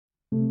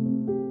Dare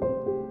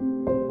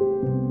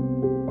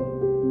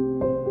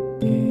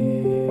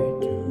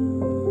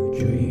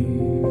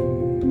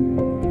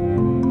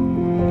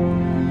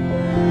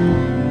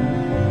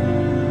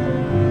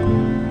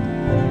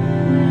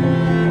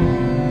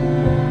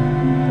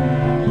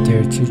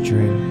to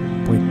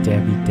Dream with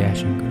Debbie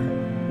Dashinger.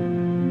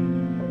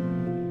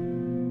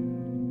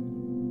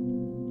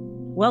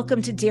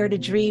 Welcome to Dare to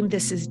Dream.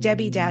 This is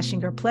Debbie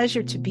Dashinger.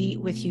 Pleasure to be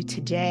with you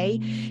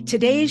today.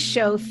 Today's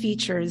show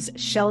features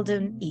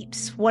Sheldon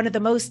Eaps, one of the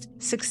most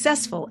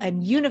successful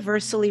and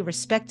universally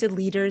respected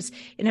leaders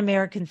in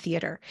American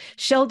theater.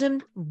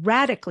 Sheldon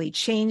radically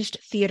changed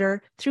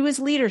theater through his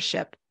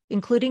leadership,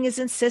 including his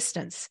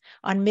insistence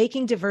on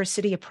making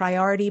diversity a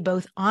priority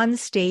both on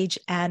stage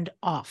and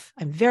off.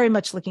 I'm very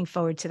much looking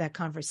forward to that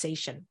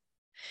conversation.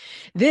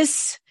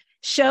 This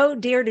show,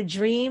 Dare to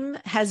Dream,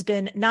 has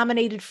been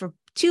nominated for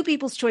 2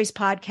 People's Choice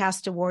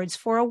Podcast Awards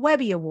for a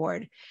Webby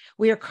Award.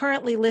 We are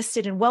currently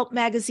listed in Welt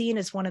Magazine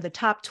as one of the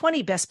top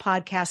 20 best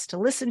podcasts to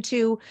listen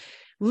to,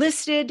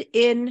 listed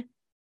in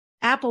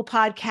Apple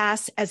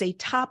Podcasts as a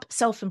top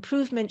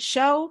self-improvement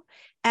show,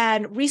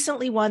 and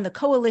recently won the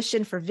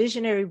Coalition for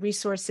Visionary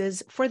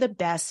Resources for the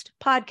best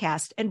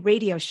podcast and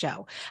radio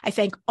show. I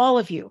thank all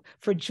of you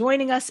for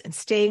joining us and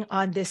staying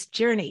on this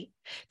journey.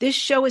 This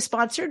show is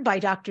sponsored by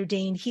Dr.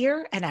 Dane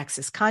Here and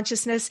Access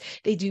Consciousness.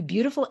 They do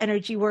beautiful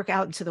energy work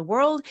out into the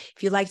world.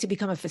 If you'd like to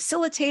become a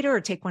facilitator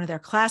or take one of their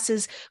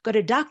classes, go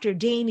to Dr.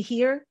 Dane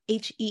Here,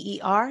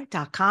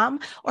 HEER.com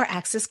or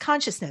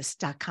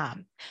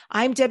accessconsciousness.com.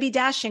 I'm Debbie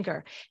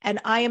Dashinger, and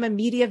I am a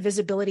media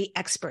visibility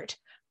expert.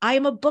 I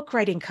am a book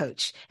writing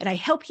coach, and I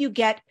help you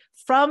get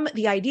from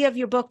the idea of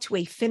your book to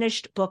a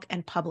finished book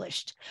and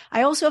published.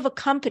 I also have a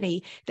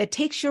company that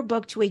takes your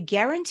book to a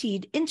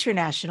guaranteed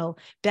international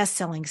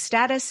best-selling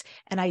status,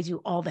 and I do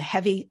all the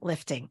heavy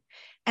lifting.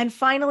 And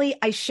finally,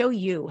 I show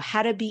you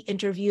how to be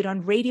interviewed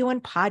on radio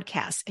and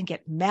podcasts and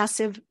get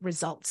massive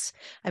results.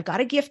 I've got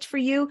a gift for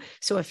you,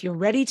 so if you're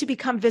ready to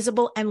become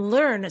visible and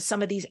learn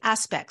some of these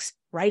aspects,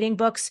 writing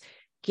books,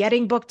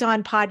 getting booked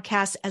on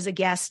podcasts as a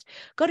guest,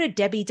 go to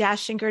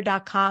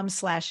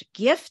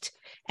debbiedashinger.com/gift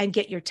and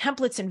get your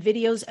templates and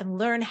videos and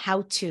learn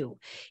how to.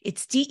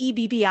 It's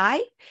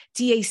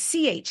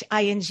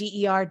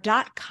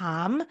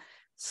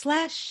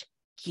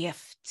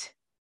DEBBIDACHINGER.com/gift.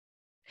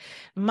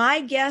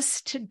 My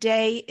guest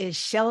today is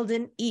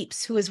Sheldon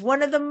Eaps, who is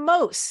one of the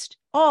most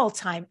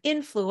all-time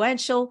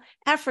influential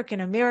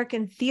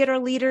African-American theater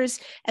leaders,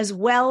 as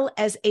well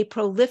as a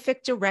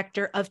prolific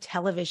director of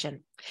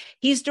television.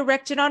 He's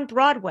directed on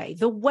Broadway,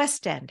 the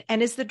West End,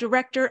 and is the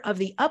director of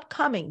the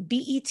upcoming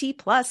BET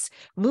Plus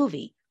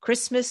movie,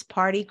 Christmas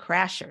Party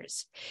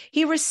Crashers.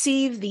 He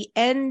received the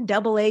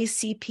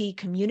NAACP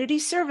Community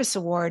Service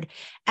Award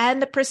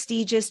and the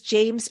prestigious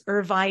James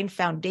Irvine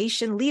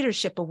Foundation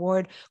Leadership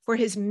Award for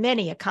his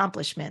many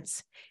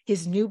accomplishments.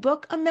 His new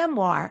book, a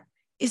memoir,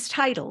 is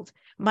titled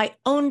My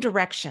Own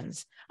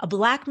Directions, A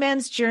Black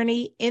Man's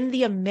Journey in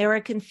the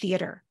American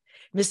Theater.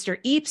 Mr.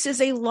 Eaps is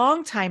a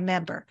longtime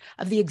member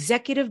of the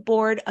executive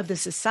board of the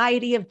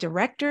Society of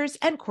Directors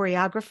and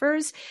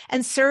Choreographers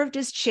and served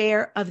as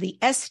chair of the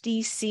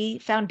SDC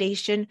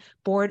Foundation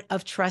Board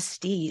of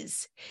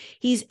Trustees.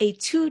 He's a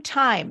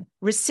 2-time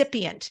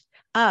recipient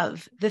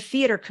of the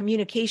Theater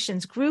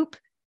Communications Group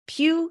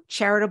Pew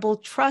Charitable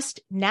Trust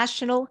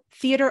National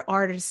Theater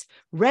Artists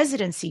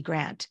Residency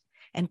Grant,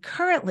 and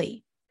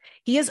currently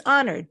he is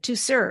honored to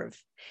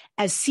serve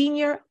as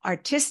Senior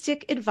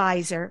Artistic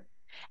Advisor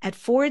at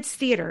Ford's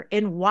Theater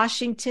in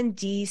Washington,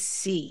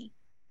 D.C.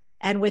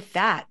 And with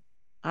that,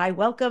 I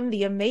welcome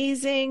the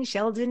amazing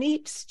Sheldon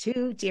Eaps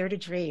to Dare to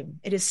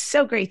Dream. It is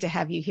so great to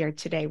have you here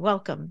today.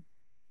 Welcome.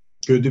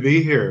 Good to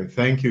be here.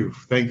 Thank you.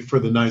 Thank you for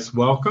the nice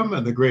welcome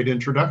and the great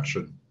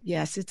introduction.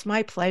 Yes, it's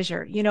my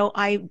pleasure. You know,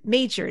 I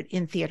majored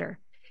in theater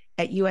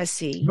at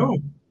USC. Oh.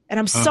 And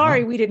I'm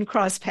sorry we didn't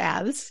cross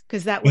paths,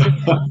 because that would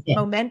have been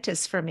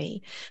momentous for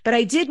me. But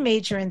I did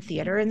major in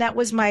theater, and that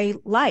was my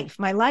life,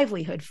 my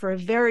livelihood for a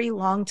very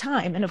long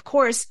time. And of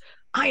course,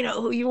 I know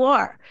who you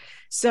are.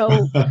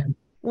 So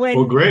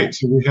well, great.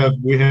 So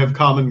we have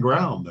common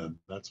ground then.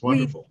 That's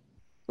wonderful.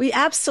 We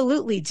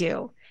absolutely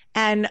do.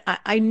 And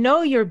I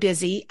know you're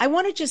busy. I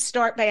want to just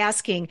start by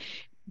asking,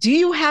 do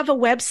you have a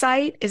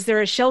website? Is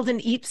there a Sheldon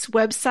Eaps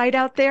website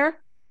out there?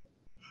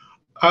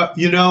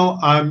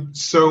 I'm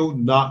so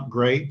not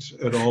great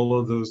at all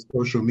of those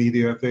social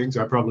media things.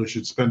 I probably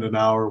should spend an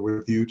hour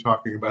with you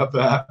talking about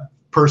that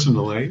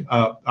personally.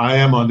 I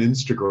am on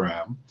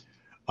Instagram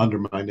under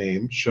my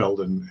name,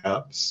 Sheldon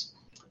Eaps.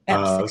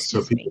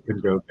 So people can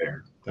go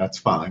there. That's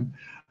fine.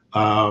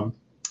 But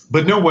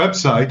no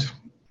website.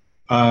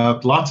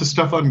 Lots of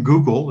stuff on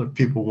Google if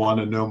people want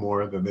to know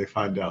more than they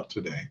find out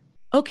today.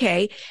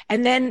 Okay.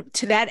 And then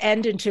to that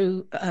end, and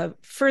to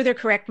further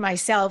correct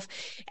myself,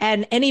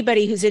 and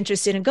anybody who's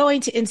interested in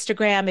going to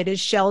Instagram, it is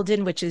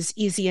Sheldon, which is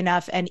easy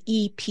enough, and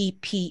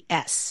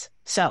EPPS.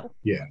 So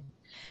yeah,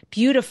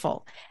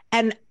 beautiful.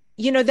 And,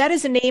 that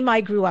is a name I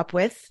grew up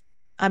with.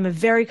 I'm a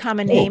very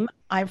common name.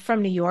 I'm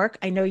from New York.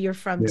 I know you're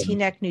from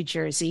Teaneck, New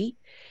Jersey.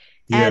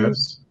 And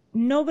yes.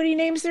 nobody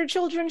names their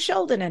children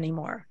Sheldon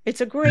anymore.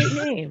 It's a great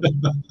name.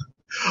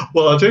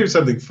 Well, I'll tell you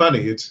something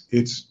funny.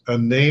 It's a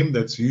name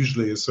that's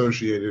usually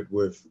associated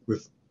with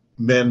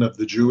men of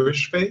the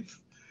Jewish faith.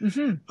 That's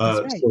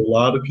right. So a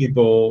lot of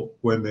people,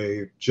 when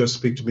they just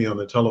speak to me on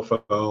the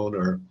telephone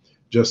or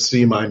just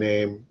see my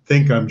name,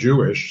 think I'm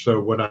Jewish. So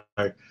when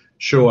I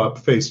show up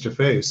face to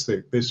face,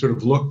 they sort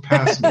of look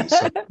past me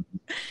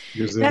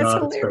because they're That's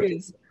not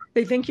hilarious. expecting.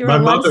 They think you're My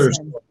a mother's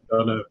Lunson.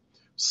 on a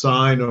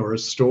sign or a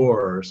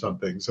store or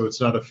something, so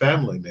it's not a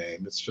family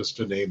name. It's just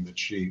a name that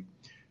she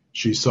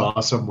saw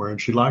somewhere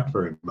and she liked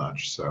very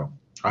much. So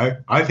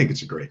I think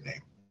it's a great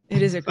name.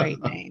 It is a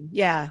great name.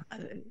 Yeah,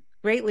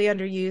 greatly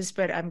underused,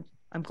 but I'm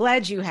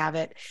glad you have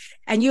it.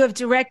 And you have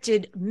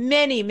directed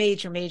many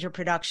major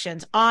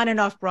productions on and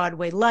off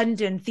Broadway,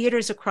 London,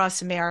 theaters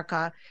across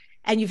America,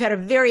 and you've had a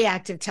very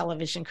active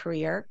television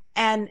career.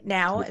 And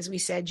now, as we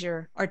said,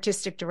 you're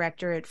artistic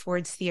director at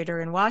Ford's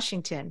Theater in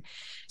Washington.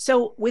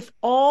 So with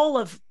all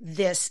of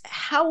this,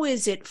 how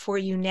is it for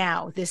you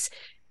now, this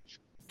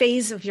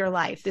phase of your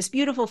life, this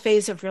beautiful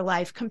phase of your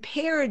life,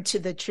 compared to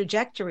the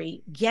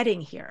trajectory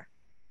getting here?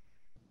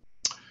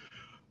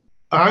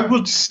 I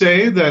would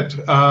say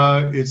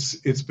that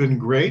it's been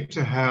great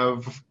to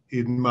have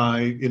in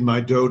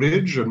my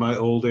dotage and my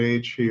old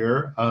age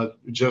here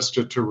just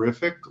a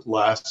terrific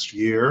last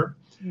year,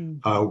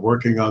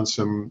 working on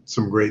some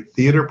great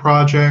theater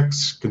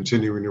projects,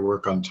 continuing to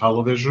work on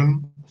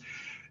television,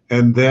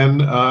 and then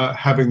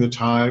having the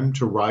time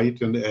to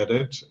write and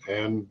edit,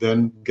 and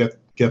then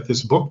get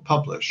this book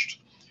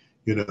published,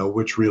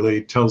 which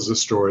really tells the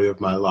story of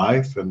my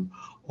life and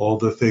all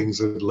the things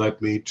that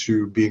led me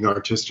to being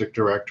artistic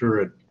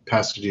director at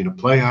Pasadena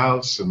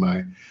Playhouse and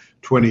my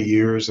 20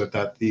 years at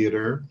that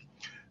theater.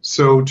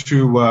 So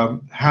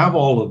to have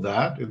all of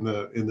that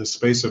in the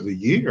space of a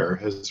year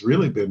has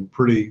really been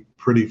pretty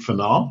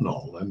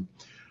phenomenal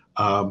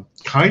and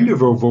kind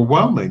of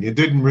overwhelming. It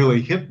didn't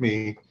really hit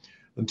me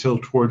until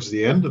towards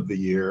the end of the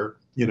year,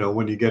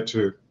 when you get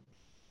to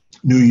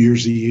New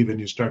Year's Eve and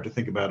you start to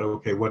think about,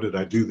 okay, what did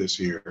I do this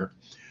year?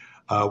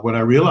 When I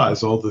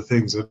realized all the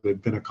things that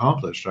had been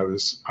accomplished, I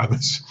was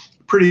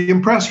pretty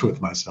impressed with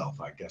myself,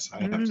 I guess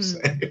I have to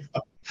say.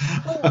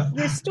 Well,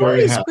 your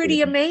story is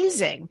pretty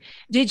amazing.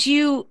 Did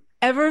you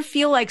ever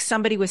feel like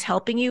somebody was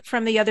helping you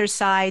from the other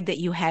side, that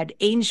you had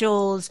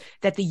angels,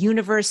 that the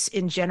universe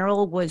in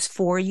general was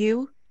for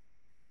you?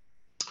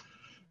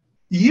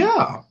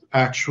 Yeah,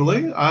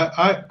 actually,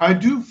 I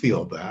do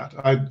feel that.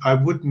 I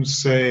wouldn't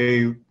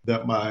say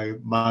that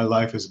my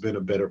life has been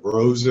a bed of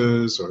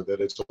roses or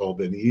that it's all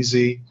been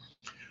easy.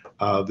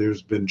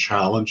 There's been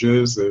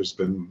challenges, there's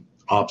been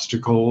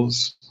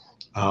obstacles,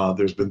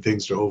 there's been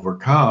things to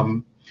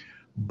overcome.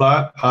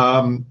 But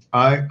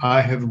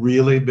I have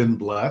really been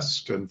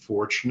blessed and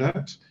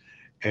fortunate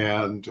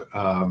and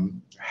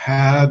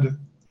had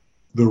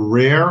the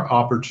rare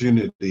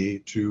opportunity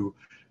to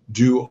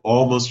do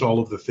almost all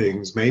of the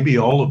things, maybe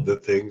all of the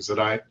things that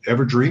I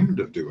ever dreamed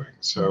of doing.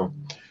 So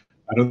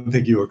I don't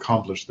think you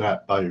accomplish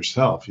that by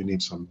yourself. You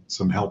need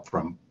some help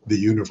from the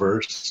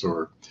universe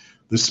or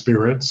the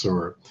spirits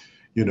or,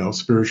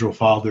 spiritual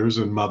fathers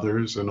and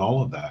mothers and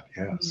all of that.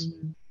 Yes.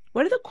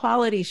 What are the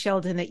qualities,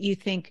 Sheldon, that you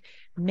think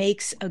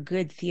makes a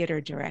good theater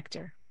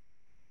director?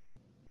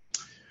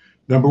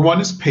 Number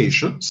one is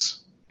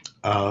patience,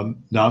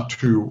 not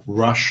to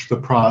rush the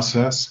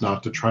process,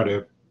 not to try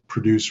to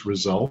produce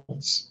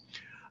results.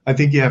 I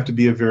think you have to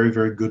be a very,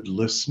 very good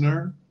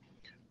listener.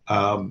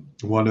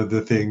 One of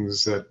the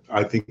things that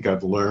I think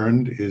I've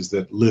learned is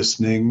that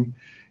listening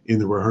in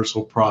the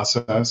rehearsal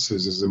process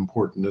is as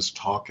important as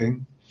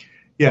talking.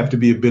 You have to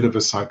be a bit of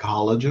a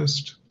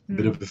psychologist, a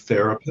bit of a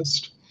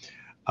therapist.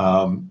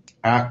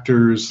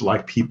 Actors,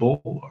 like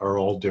people, are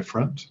all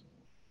different.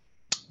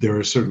 There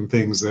are certain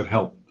things that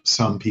help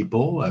some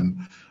people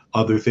and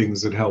other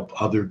things that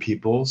help other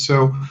people.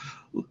 So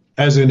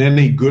as in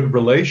any good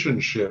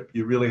relationship,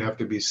 you really have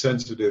to be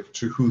sensitive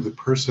to who the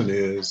person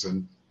is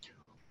and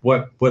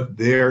what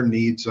their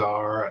needs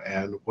are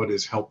and what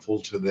is helpful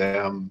to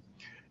them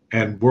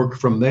and work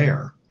from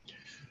there.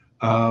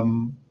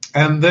 And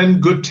then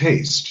good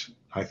taste,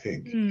 I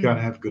think. You got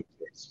to have good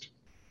taste.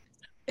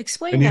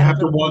 Explain and that. And you have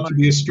to want to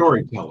be a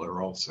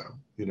storyteller also.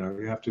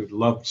 You have to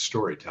love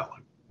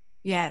storytelling.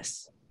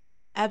 Yes,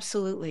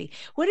 absolutely.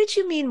 What did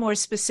you mean more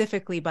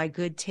specifically by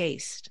good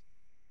taste?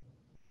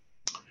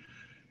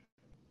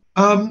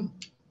 I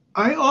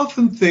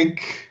often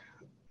think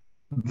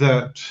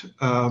that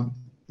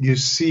you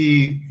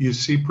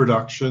see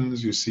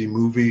productions, you see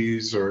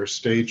movies or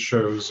stage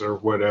shows or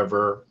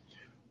whatever,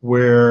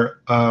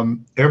 where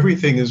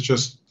everything is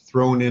just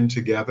thrown in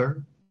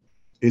together.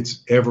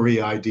 It's every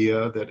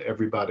idea that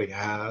everybody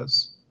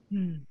has.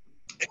 And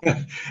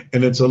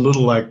it's a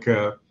little like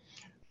the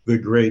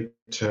great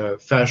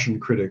fashion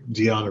critic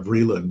Diana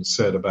Vreeland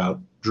said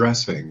about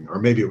dressing, or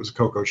maybe it was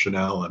Coco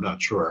Chanel, I'm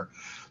not sure.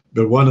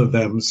 But one of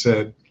them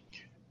said,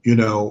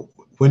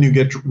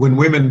 when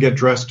women get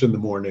dressed in the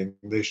morning,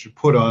 they should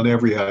put on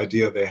every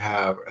idea they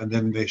have, and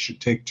then they should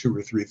take 2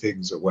 or 3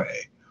 things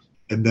away,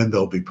 and then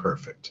they'll be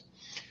perfect.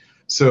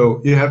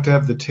 So you have to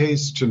have the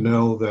taste to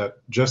know that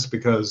just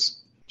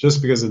because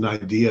an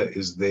idea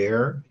is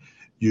there,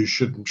 you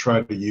shouldn't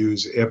try to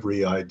use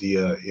every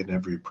idea in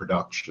every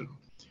production.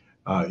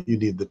 You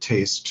need the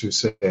taste to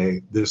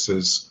say this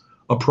is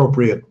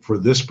appropriate for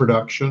this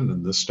production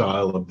and the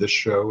style of this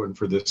show and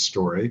for this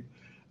story,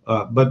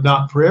 but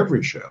not for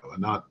every show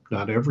and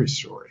not every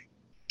story.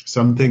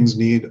 Some things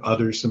need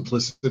utter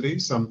simplicity.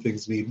 Some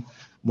things need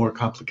more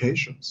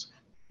complications.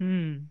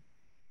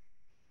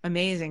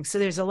 Amazing. So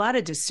there's a lot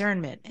of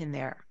discernment in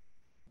there.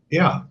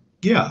 Yeah.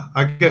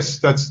 I guess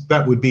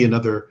that would be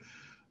another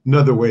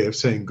way of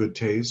saying good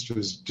taste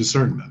is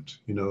discernment.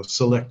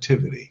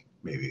 Selectivity,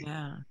 maybe.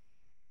 Yeah.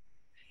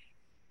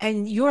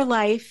 And your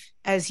life,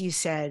 as you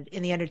said,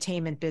 in the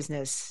entertainment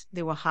business,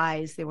 there were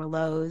highs, there were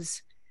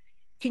lows.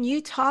 Can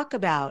you talk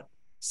about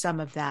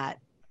some of that,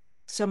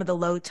 some of the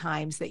low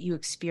times that you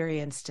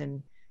experienced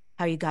and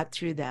how you got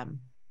through them?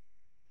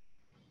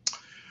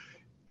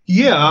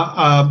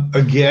 Yeah.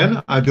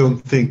 Again, I don't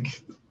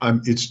think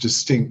it's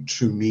distinct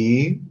to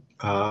me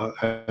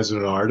as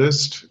an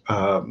artist.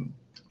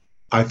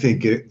 I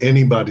think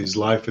anybody's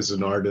life as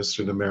an artist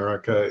in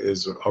America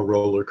is a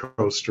roller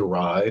coaster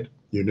ride.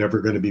 You're never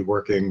going to be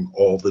working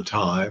all the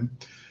time.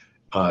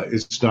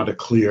 It's not a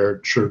clear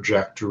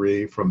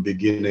trajectory from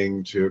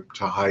beginning to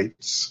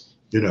heights.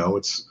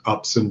 It's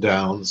ups and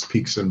downs,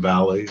 peaks and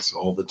valleys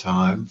all the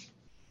time.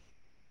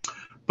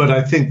 But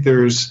I think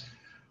there's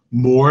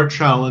more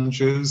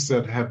challenges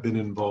that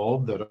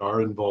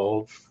are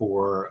involved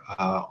for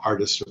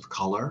artists of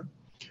color,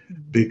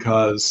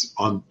 because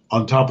on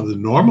top of the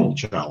normal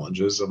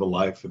challenges of a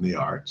life in the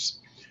arts,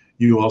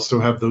 you also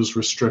have those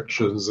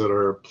restrictions that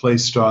are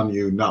placed on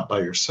you, not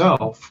by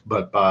yourself,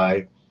 but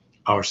by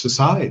our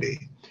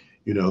society,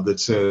 that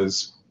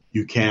says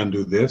you can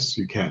do this,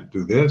 you can't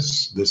do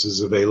this, this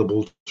is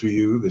available to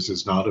you, this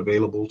is not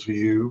available to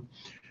you.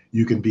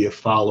 You can be a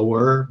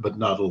follower, but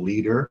not a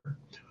leader,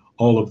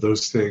 all of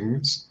those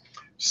things.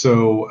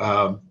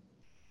 So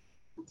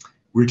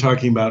we're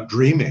talking about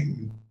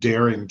dreaming,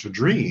 daring to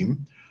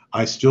dream.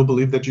 I still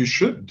believe that you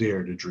should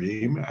dare to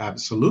dream,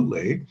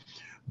 absolutely.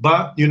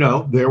 But,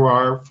 there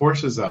are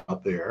forces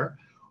out there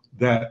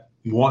that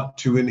want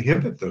to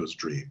inhibit those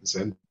dreams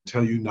and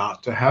tell you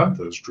not to have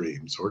those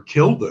dreams or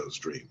kill those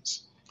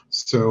dreams.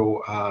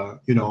 So,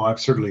 I've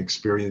certainly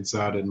experienced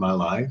that in my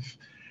life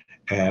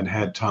and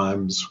had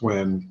times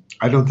when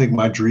I don't think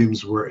my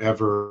dreams were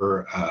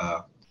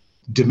ever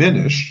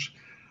diminished,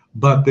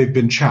 but they've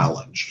been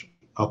challenged.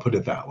 I'll put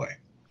it that way.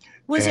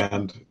 Was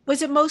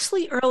it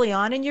mostly early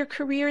on in your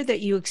career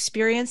that you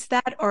experienced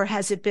that, or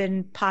has it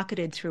been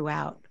pocketed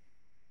throughout?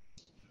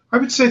 I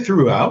would say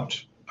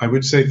throughout.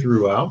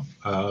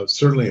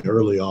 Certainly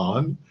early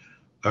on.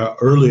 You're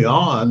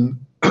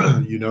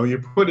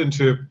put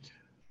into,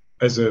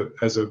 as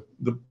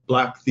the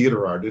Black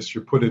theater artist,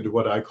 you're put into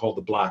what I call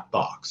the black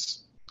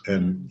box,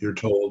 and you're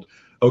told,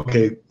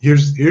 okay,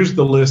 here's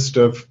the list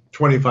of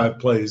 25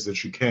 plays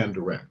that you can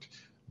direct.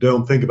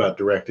 Don't think about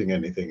directing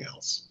anything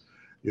else.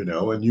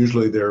 And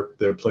usually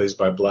they're plays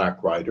by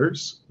Black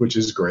writers, which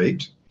is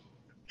great,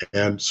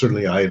 and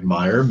certainly I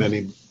admire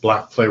many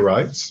Black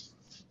playwrights.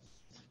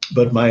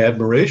 But my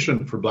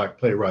admiration for Black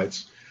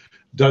playwrights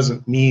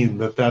doesn't mean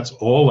that that's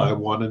all I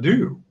want to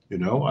do.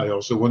 I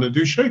also want to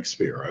do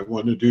Shakespeare. I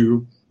want to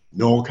do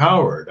Noel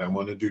Coward. I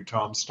want to do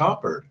Tom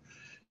Stoppard.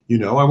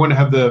 I want to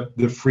have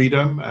the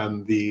freedom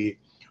and the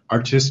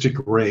artistic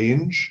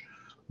range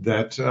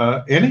that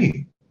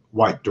any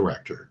white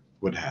director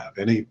would have,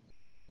 any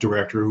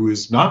director who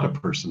is not a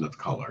person of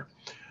color.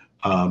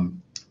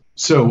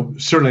 So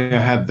certainly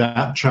I had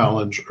that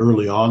challenge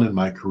early on in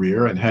my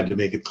career and had to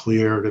make it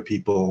clear to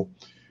people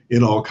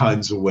in all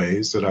kinds of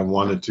ways that I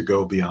wanted to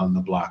go beyond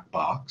the black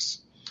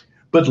box.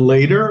 But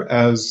later,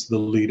 as the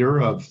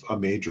leader of a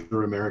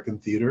major American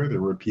theater, there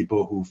were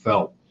people who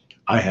felt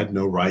I had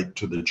no right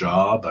to the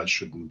job. I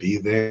shouldn't be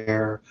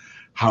there.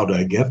 How did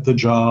I get the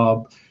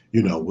job?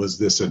 Was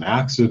this an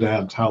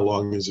accident? How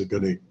long is it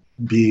going to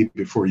be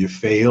before you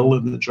fail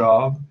in the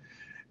job?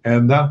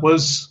 And that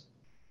was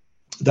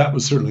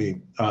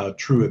certainly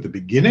true at the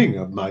beginning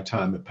of my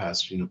time at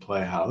Pasadena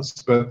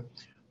Playhouse. But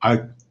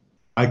I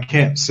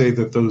can't say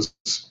that those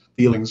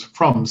feelings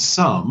from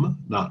some,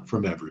 not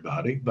from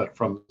everybody, but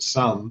from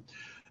some,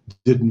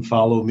 didn't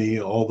follow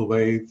me all the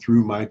way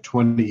through my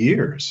 20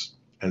 years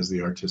as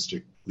the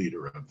artistic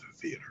leader of the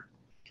theater.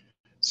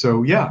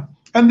 So, yeah.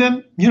 And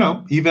then,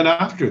 even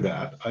after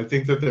that, I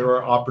think that there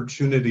are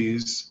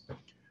opportunities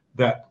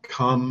that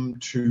come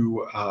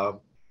to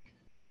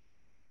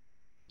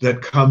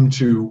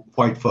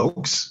white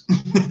folks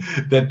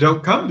that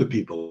don't come to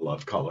people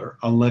of color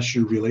unless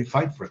you really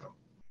fight for them.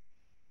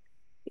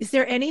 Is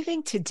there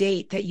anything to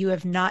date that you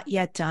have not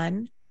yet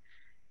done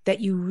that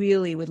you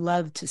really would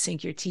love to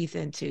sink your teeth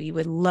into, you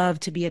would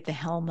love to be at the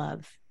helm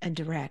of and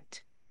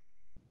direct?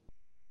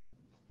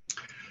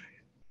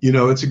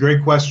 It's a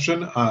great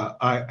question.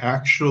 I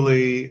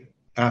actually,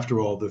 after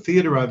all the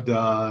theater I've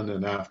done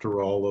and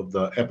after all of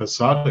the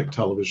episodic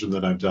television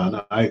that I've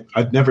done,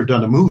 I'd never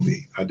done a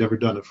movie. I'd never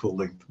done a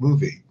full-length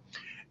movie.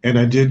 And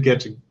I did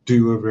get to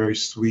do a very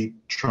sweet,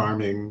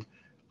 charming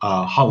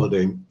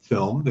holiday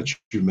film that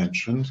you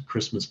mentioned,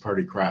 Christmas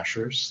Party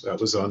Crashers. That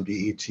was on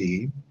BET.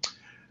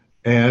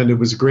 And it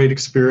was a great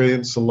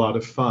experience, a lot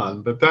of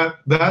fun. But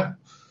that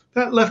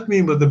left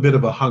me with a bit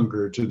of a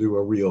hunger to do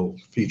a real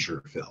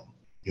feature film,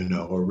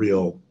 a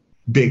real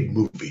big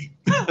movie.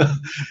 Okay.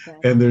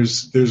 And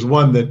there's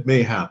one that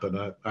may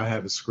happen. I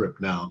have a script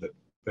now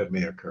that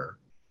may occur.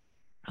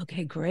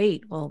 Okay,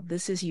 great. Well,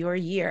 this is your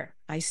year.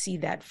 I see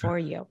that for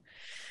you.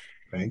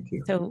 Thank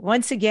you. So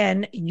once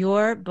again,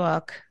 your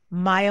book,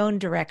 My Own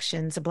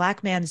Directions, A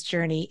Black Man's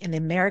Journey in the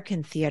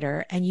American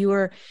Theater, and you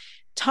were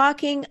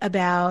talking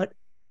about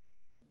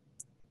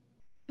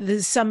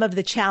some of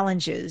the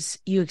challenges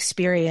you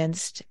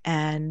experienced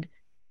and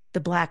the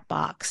black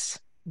box.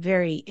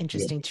 Very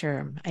interesting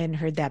term. I hadn't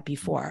heard that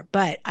before,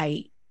 but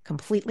I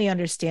completely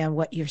understand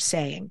what you're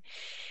saying.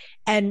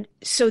 And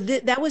so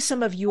that was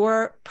some of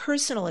your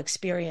personal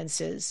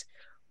experiences.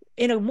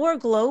 In a more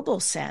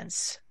global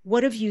sense,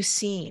 what have you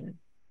seen?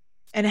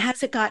 And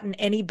has it gotten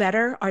any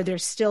better? Are there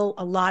still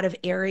a lot of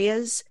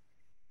areas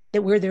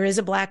where there is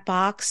a black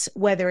box,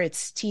 whether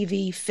it's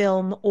TV,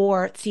 film,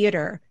 or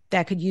theater,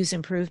 that could use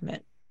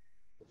improvement?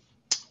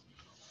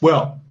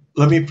 Well,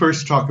 let me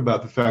first talk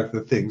about the fact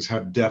that things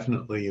have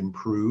definitely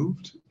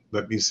improved.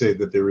 Let me say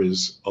that there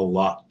is a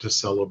lot to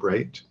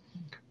celebrate.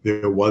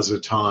 There was a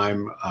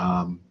time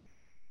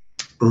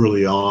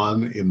early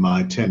on in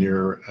my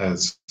tenure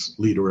as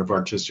leader of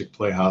Artistic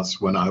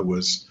Playhouse when I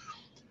was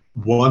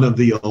one of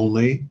the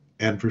only,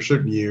 and for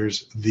certain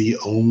years, the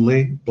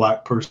only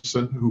Black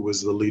person who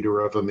was the leader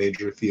of a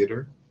major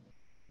theater.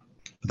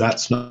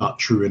 That's not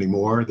true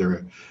anymore. There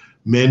are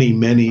many,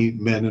 many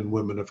men and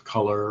women of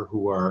color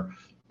who are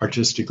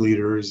artistic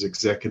leaders,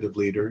 executive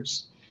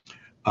leaders.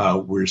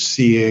 We're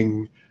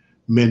seeing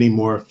many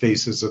more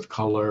faces of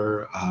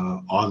color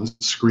on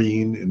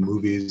screen in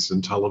movies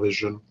and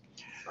television,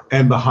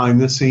 and behind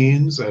the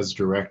scenes as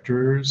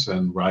directors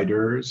and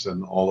writers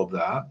and all of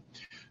that.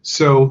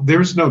 So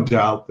there's no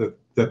doubt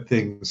that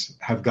things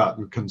have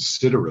gotten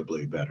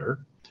considerably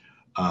better.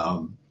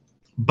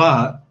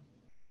 But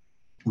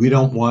we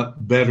don't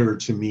want better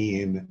to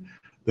mean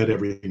that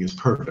everything is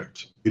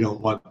perfect. We don't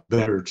want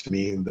better to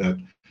mean that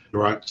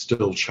there aren't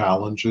still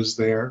challenges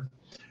there.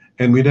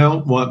 And we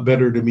don't want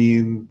better to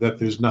mean that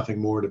there's nothing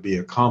more to be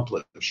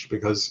accomplished,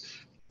 because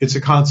it's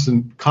a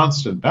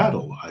constant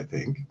battle, I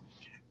think.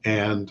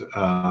 And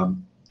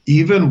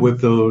even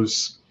with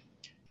those,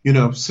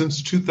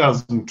 since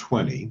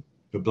 2020,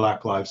 the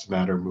Black Lives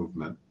Matter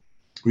movement,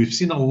 we've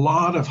seen a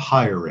lot of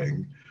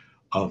hiring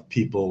of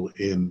people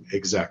in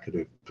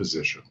executive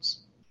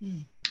positions.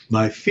 Mm.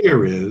 My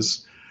fear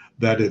is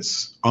that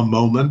it's a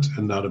moment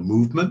and not a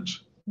movement,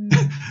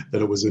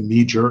 that it was a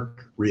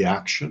knee-jerk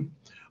reaction.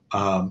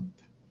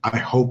 I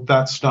hope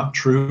that's not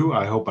true.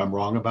 I hope I'm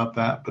wrong about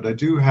that. But I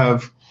do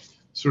have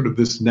sort of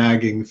this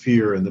nagging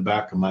fear in the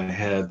back of my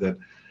head that,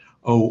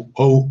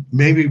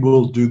 maybe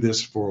we'll do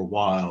this for a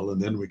while and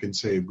then we can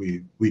say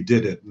we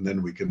did it and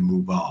then we can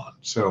move on.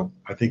 So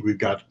I think we've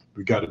got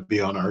to be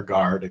on our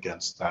guard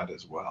against that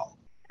as well.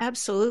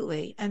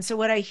 Absolutely. And so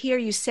what I hear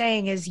you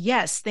saying is,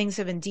 yes, things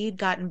have indeed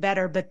gotten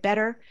better, but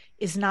better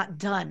is not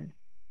done.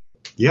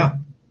 Yeah,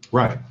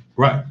 right.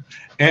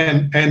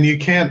 And you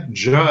can't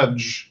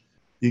judge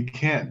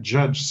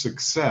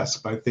success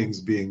by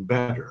things being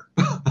better.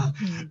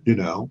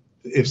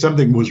 If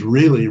something was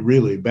really,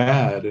 really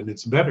bad and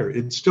it's better,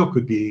 it still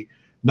could be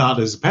not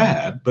as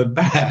bad, but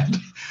bad,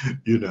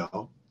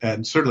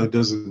 and certainly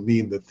doesn't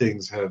mean that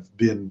things have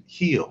been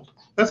healed.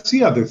 That's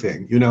the other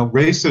thing.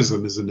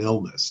 Racism is an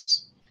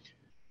illness.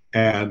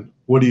 And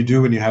what do you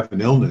do when you have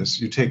an illness?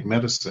 You take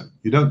medicine.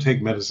 You don't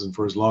take medicine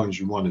for as long as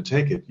you want to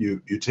take it.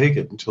 You take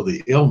it until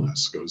the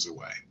illness goes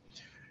away.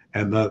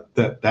 And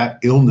that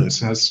illness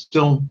has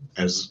still,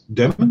 as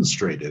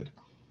demonstrated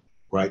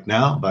right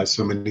now by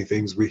so many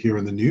things we hear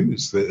in the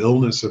news, the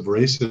illness of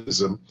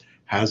racism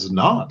has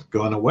not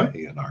gone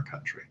away in our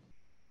country.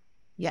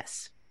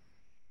 Yes,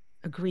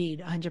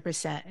 agreed,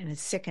 100%. And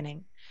it's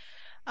sickening.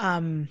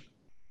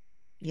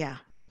 Yeah.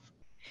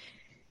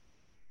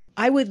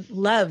 I would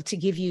love to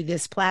give you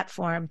this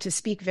platform to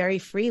speak very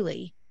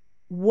freely.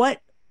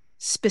 What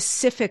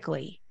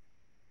specifically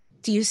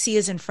do you see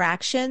as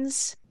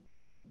infractions,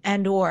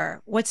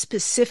 and/or what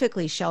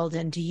specifically,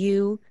 Sheldon, do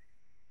you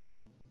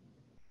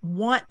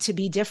want to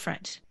be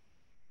different?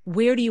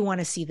 Where do you want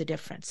to see the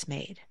difference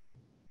made?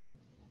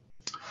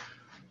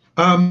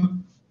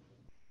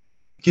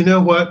 You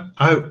know what?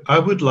 I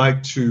would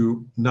like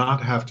to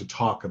not have to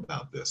talk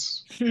about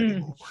this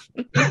anymore.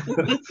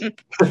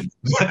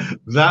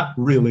 That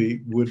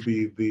really would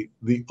be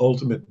the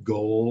ultimate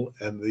goal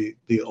and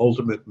the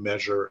ultimate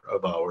measure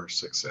of our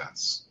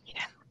success.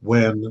 Yeah.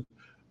 When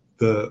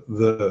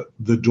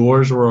the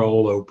doors were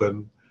all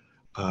open,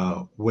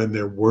 when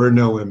there were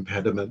no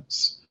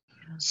impediments,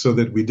 so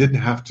that we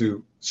didn't have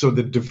to, so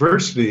that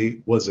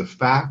diversity was a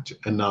fact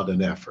and not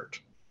an effort.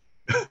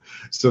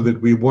 So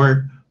that we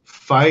weren't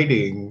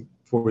fighting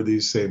for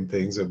these same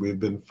things that we've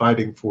been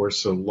fighting for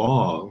so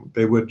long,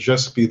 they would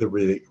just be the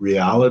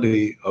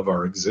reality of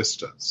our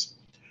existence.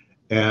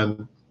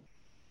 And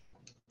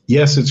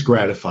yes, it's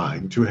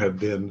gratifying to have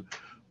been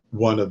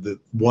one of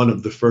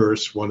the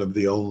first, one of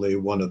the only,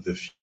 one of the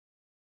few.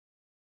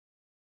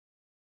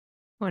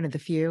 One of the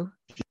few.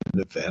 An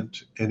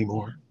event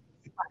anymore.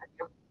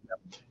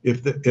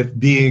 If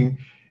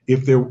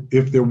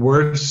there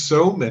were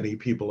so many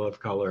people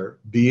of color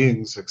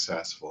being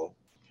successful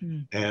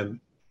and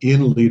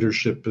in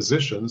leadership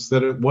positions,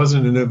 that it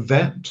wasn't an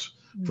event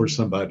for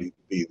somebody to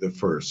be the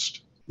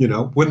first.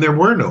 When there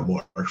were no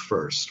more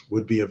first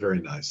would be a very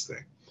nice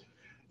thing.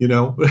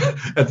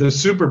 At the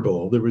Super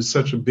Bowl, there was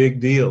such a big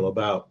deal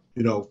about,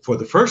 for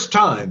the first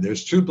time,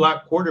 there's 2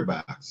 black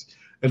quarterbacks.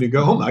 And you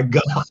go, oh my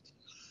God.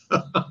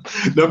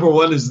 Number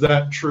one, is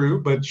that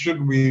true? But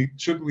shouldn't we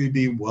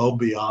be well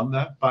beyond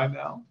that by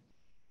now?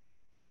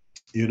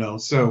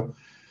 So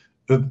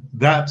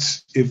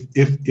that's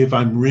if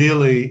I'm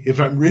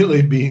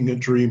really being a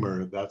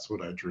dreamer, that's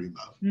what I dream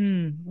of.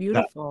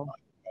 Beautiful.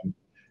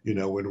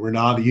 When we're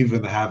not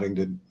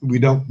even we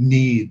don't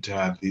need to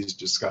have these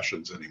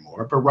discussions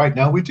anymore, but right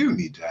now we do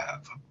need to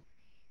have them.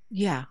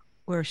 Yeah,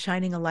 we're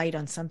shining a light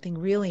on something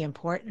really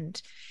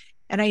important.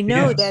 And I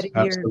know that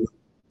in your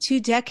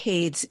 2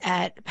 decades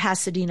at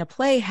Pasadena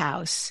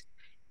Playhouse,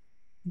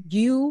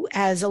 you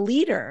as a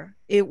leader,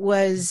 it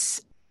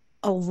was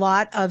a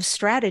lot of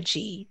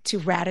strategy to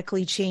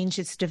radically change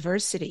its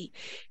diversity.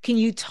 Can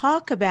you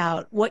talk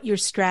about what your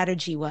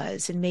strategy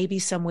was and maybe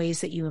some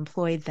ways that you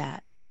employed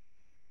that?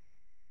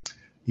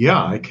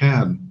 Yeah, I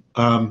can.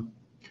 I'll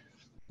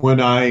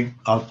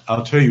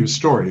tell you a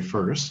story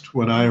first.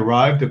 When I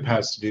arrived at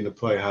Pasadena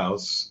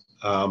Playhouse,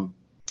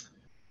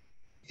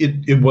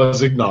 it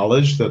was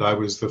acknowledged that I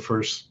was the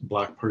first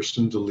Black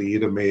person to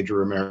lead a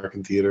major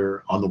American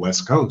theater on the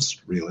West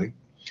Coast, really.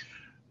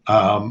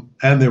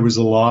 And there was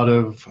a lot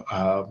of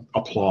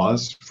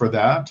applause for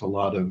that, a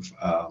lot of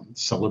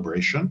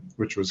celebration,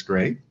 which was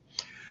great.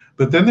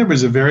 But then there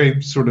was a very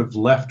sort of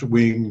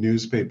left-wing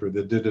newspaper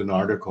that did an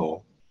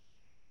article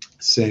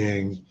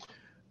saying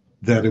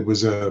that it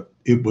was a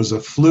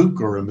fluke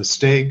or a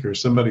mistake, or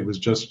somebody was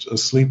just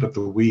asleep at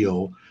the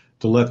wheel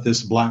to let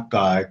this Black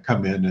guy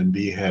come in and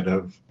be head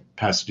of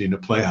Pasadena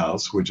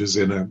Playhouse, which is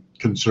in a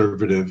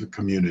conservative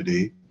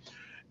community,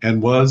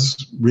 and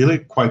was really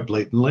quite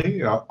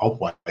blatantly a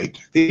white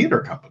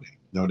theater company,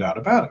 no doubt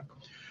about it.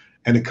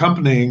 And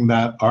accompanying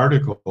that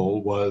article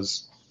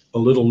was a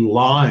little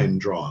line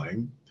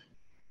drawing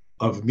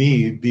of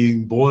me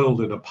being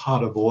boiled in a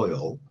pot of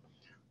oil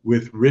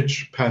with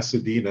rich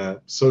Pasadena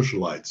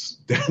socialites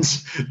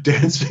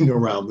dancing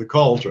around the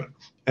cauldron.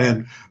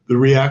 And the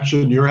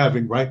reaction you're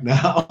having right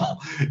now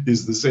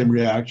is the same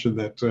reaction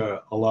that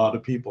a lot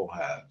of people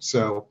had.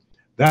 So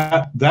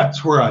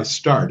that's where I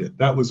started.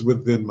 That was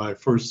within my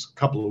first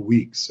couple of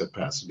weeks at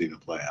Pasadena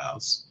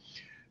Playhouse.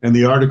 And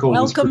the article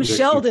was Welcome,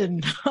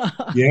 Sheldon.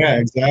 Yeah,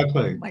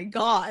 exactly. Oh my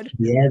God.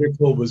 The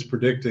article was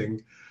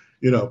predicting,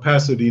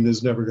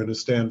 Pasadena's never going to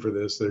stand for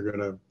this. They're going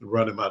to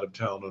run him out of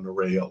town on a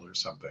rail or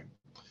something.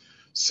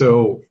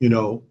 So,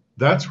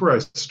 that's where I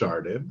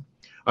started.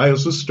 I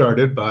also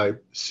started by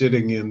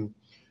sitting in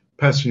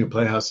Pasadena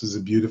Playhouse is a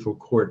beautiful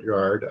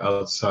courtyard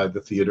outside the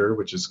theater,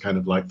 which is kind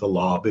of like the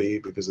lobby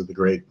because of the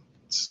great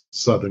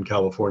Southern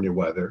California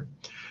weather.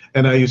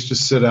 And I used to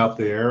sit out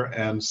there,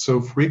 and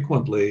so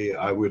frequently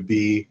I would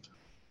be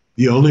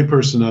the only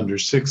person under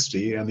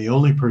 60 and the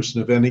only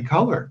person of any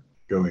color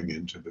going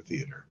into the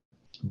theater,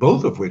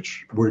 both of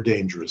which were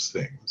dangerous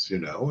things.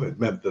 It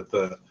meant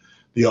that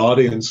the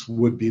audience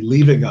would be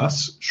leaving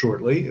us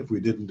shortly if we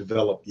didn't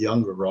develop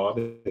younger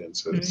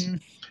audiences. Mm-hmm.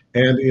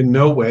 And in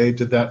no way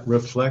did that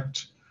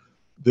reflect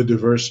the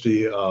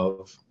diversity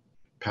of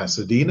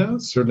Pasadena,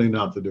 certainly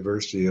not the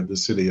diversity of the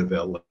city of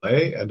LA,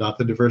 and not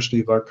the diversity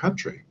of our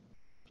country.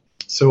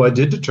 So I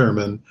did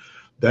determine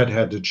that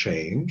had to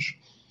change.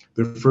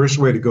 The first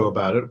way to go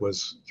about it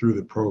was through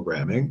the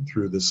programming,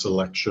 through the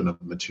selection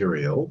of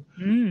material,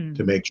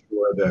 to make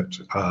sure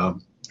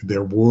that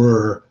there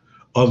were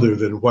other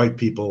than white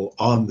people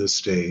on the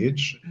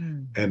stage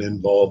and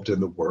involved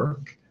in the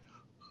work.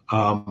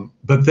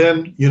 But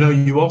then,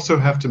 you also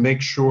have to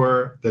make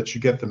sure that you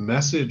get the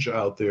message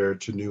out there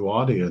to new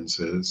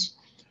audiences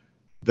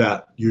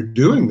that you're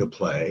doing the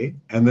play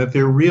and that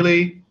there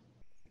really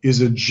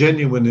is a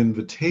genuine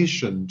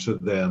invitation to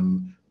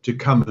them to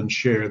come and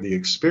share the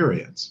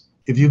experience.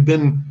 If you've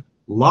been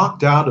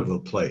locked out of a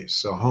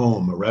place, a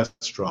home, a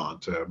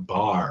restaurant, a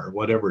bar,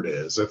 whatever it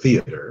is, a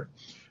theater,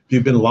 if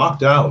you've been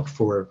locked out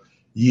for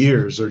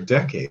years or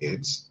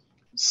decades,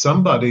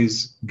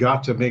 somebody's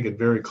got to make it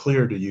very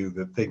clear to you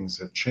that things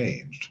have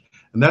changed.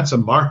 And that's a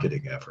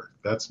marketing effort.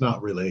 That's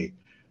not really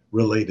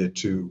related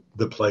to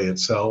the play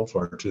itself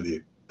or to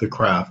the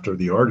craft or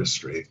the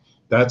artistry.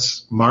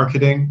 That's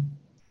marketing.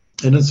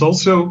 And it's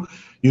also,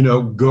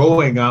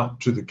 going out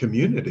to the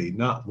community,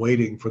 not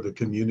waiting for the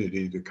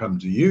community to come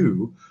to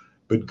you,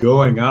 but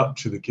going out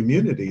to the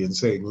community and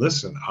saying,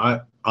 listen,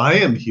 I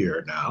am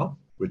here now,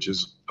 which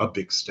is a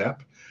big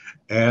step.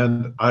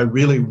 And I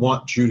really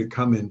want you to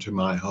come into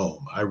my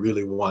home. I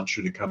really want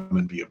you to come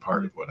and be a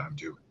part of what I'm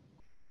doing.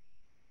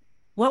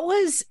 What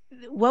was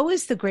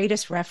the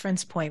greatest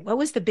reference point? What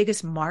was the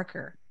biggest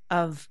marker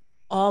of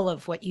all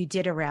of what you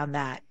did around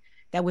that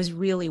was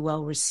really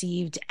well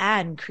received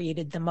and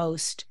created the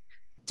most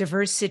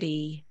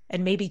diversity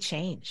and maybe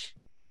change?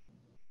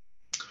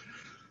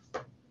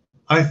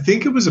 I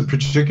think it was a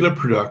particular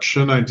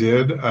production I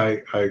did.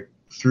 I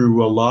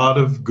through a lot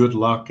of good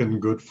luck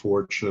and good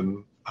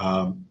fortune,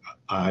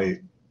 I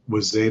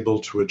was able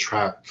to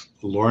attract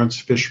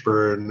Lawrence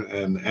Fishburne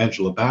and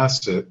Angela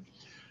Bassett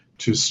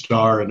to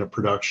star in a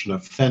production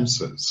of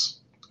Fences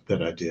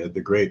that I did,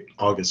 the great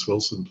August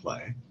Wilson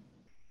play.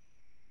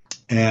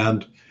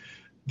 And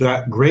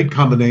that great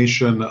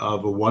combination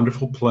of a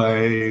wonderful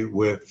play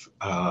with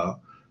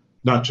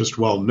not just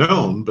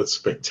well-known, but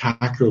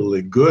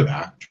spectacularly good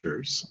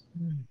actors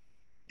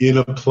in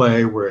a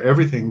play where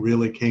everything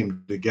really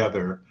came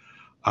together,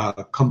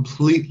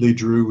 completely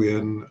drew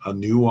in a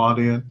new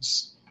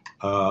audience,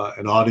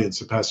 an audience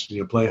the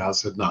Pasadena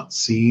Playhouse had not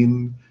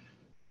seen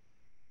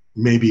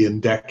maybe in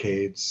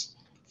decades.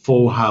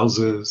 Full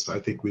houses. I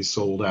think we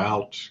sold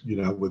out,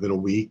 within a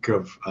week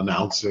of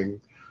announcing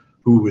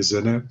who was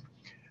in it.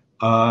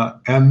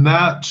 And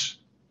that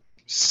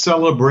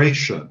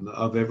celebration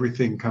of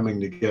everything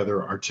coming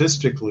together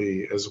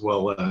artistically as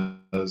well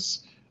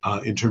as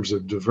in terms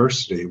of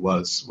diversity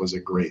was a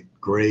great,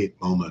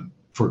 great moment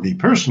for me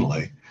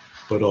personally,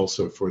 but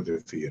also for the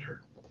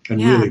theater,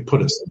 and really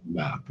put us on the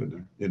map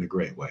in a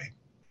great way.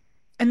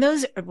 And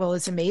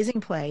it's amazing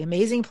play,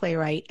 amazing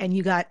playwright, and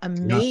you got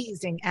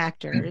amazing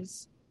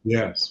actors.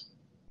 Yes.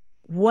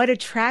 What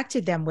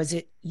attracted them? Was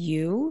it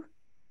you,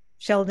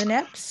 Sheldon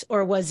Epps,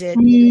 or was it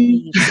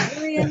the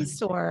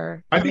experience?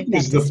 Or I think it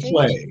was the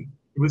play.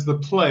 It was the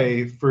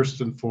play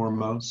first and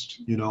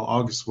foremost.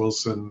 August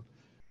Wilson,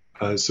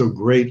 so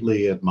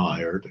greatly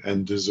admired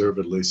and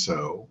deservedly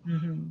so.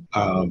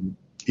 Mm-hmm.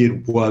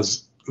 It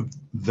was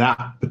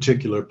that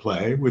particular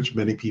play, which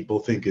many people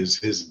think is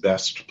his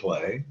best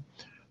play.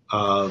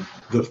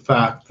 The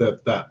fact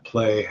that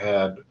play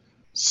had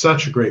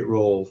such a great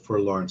role for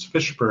Lawrence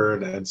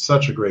Fishburne and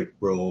such a great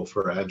role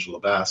for Angela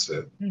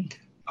Bassett,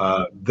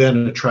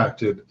 then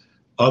attracted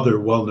other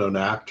well-known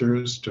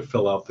actors to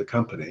fill out the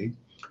company.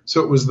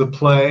 So it was the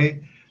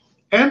play.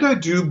 And I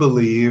do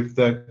believe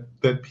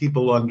that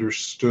people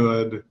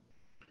understood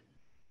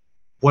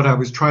what I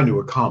was trying to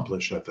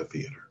accomplish at the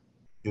theater.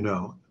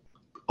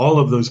 All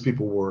of those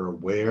people were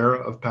aware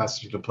of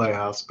Pasadena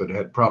Playhouse, but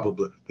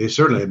they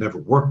certainly had never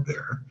worked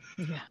there.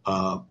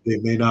 Yeah. They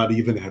may not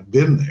even have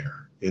been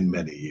there in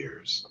many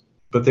years,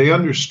 but they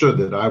understood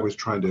that I was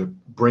trying to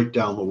break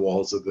down the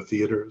walls of the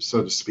theater,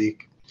 so to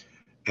speak,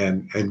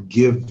 and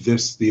give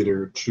this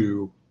theater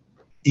to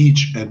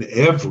each and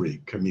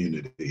every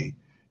community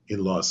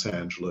in Los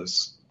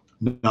Angeles,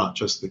 not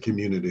just the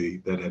community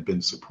that had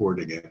been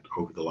supporting it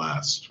over the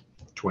last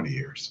 20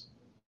 years.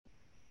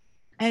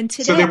 And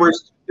today, so they were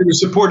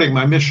supporting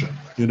my mission,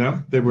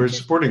 they were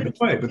supporting the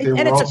play, but they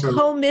were also... it's a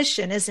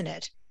co-mission, isn't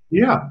it?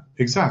 Yeah,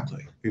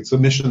 exactly. It's a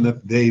mission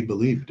that they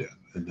believed in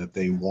and that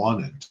they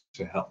wanted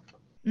to help.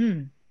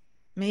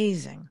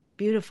 Amazing.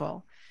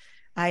 Beautiful.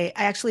 I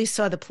actually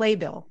saw the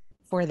playbill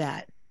for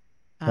that.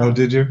 Oh,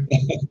 did you?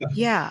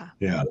 Yeah.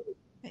 Yeah.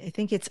 I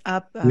think it's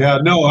up. Yeah,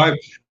 no,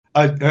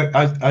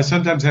 I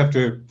sometimes have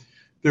to,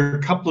 there are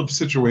a couple of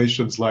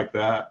situations like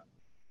that.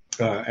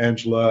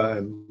 Angela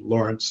and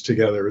Lawrence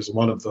together is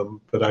one of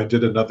them, but I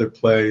did another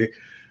play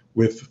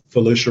with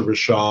Felicia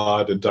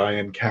Rashad and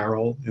Diane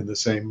Carroll in the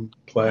same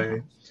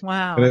play.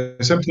 Wow. And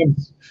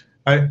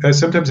I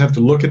sometimes have to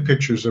look at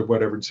pictures or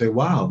whatever and say,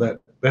 wow,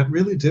 that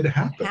really did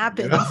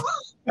happen.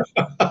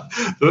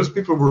 Those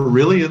people were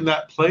really in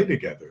that play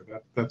together.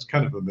 That's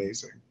kind of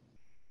amazing.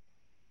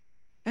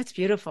 That's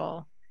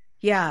beautiful.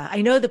 Yeah,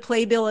 I know the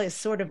playbill is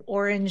sort of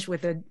orange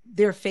with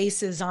their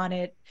faces on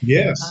it.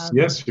 Yes,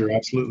 you're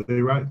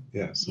absolutely right.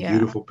 Yes, a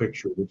beautiful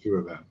picture of the two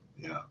of them.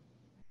 Yeah.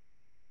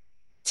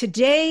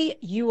 Today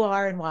you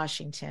are in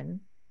Washington,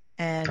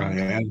 and I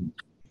am.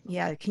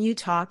 Yeah, can you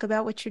talk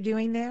about what you're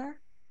doing there?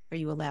 Are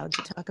you allowed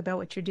to talk about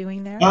what you're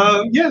doing there?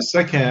 Yes,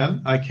 I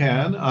can.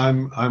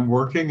 I'm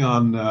working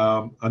on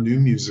a new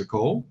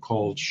musical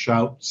called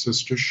Shout,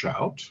 Sister,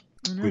 Shout,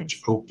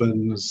 which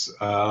opens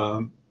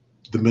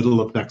the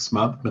middle of next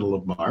month, middle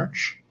of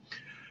March.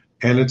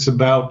 And it's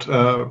about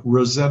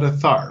Rosetta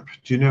Tharpe.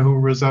 Do you know who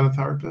Rosetta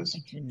Tharpe is? I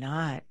do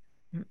not.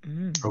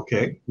 Mm-mm.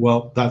 Okay.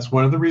 Well, that's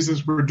one of the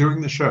reasons we're doing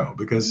the show,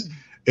 because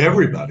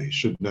everybody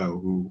should know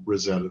who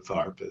Rosetta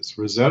Tharpe is.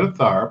 Rosetta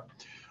Tharpe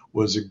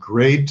was a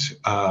great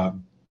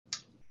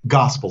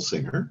gospel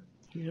singer.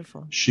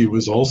 Beautiful. She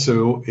was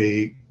also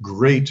a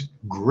great,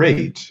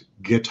 great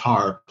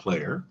guitar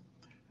player.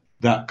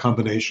 That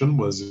combination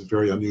was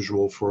very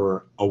unusual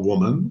for a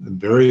woman and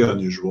very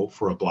unusual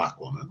for a Black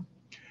woman.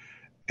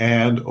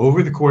 And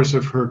over the course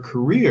of her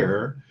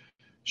career,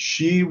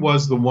 she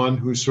was the one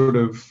who sort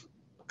of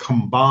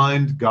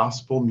combined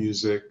gospel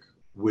music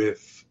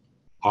with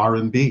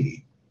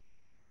R&B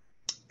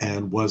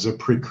and was a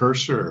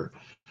precursor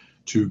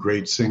to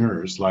great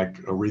singers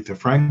like Aretha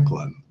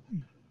Franklin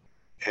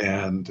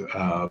and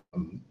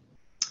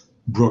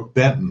Brooke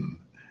Benton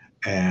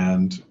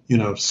and,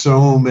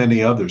 so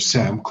many others,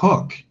 Sam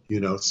Cooke,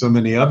 so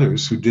many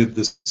others who did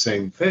the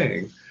same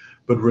thing.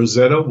 But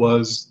Rosetta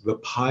was the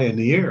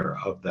pioneer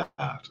of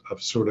that,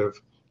 of sort of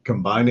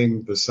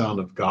combining the sound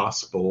of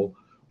gospel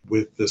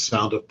with the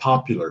sound of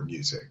popular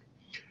music.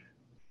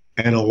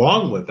 And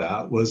along with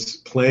that was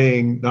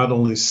playing, not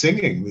only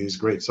singing these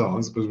great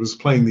songs, but was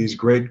playing these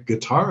great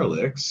guitar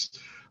licks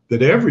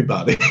that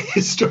everybody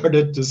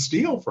started to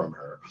steal from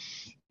her,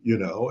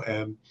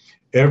 and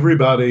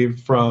everybody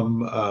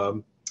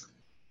from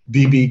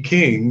B.B.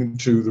 King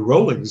to the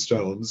Rolling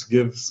Stones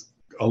gives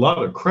a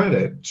lot of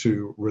credit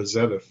to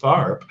Rosetta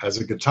Tharpe as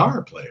a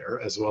guitar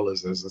player as well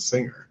as a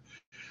singer.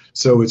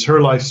 So it's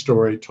her life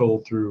story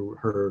told through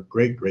her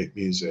great, great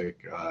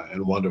music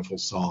and wonderful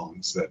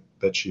songs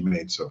that she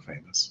made so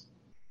famous.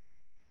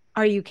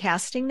 Are you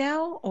casting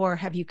now, or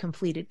have you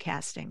completed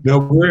casting? No,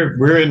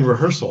 we're in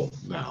rehearsal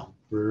now.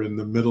 We're in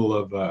the middle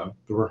of the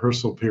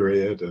rehearsal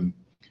period and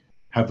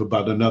have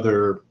about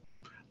another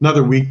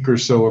week or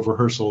so of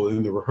rehearsal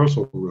in the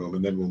rehearsal room,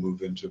 and then we'll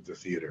move into the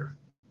theater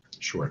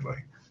shortly.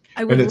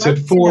 And it's at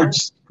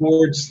Ford's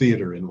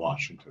Theater in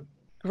Washington.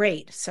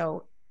 Great.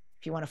 So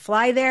if you want to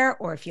fly there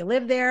or if you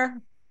live there,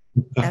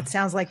 that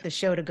sounds like the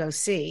show to go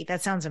see.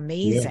 That sounds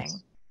amazing.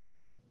 Yes.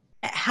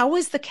 How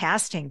was the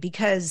casting?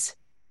 Because,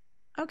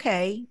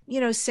 okay,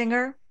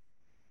 singer,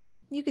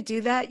 you could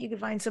do that. You could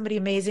find somebody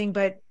amazing,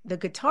 but the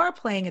guitar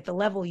playing at the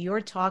level you're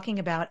talking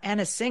about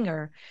and a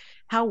singer,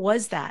 how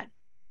was that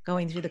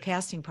going through the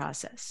casting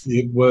process?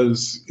 It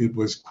was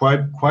quite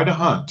a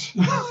hunt,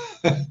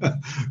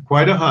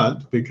 quite a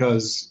hunt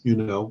because,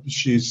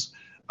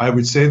 I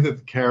would say that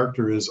the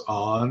character is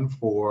on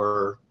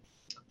for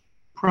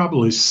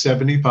probably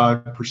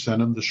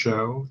 75% of the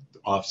show,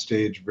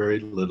 offstage very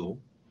little.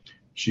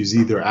 She's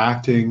either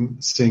acting,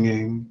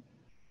 singing,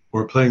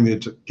 or playing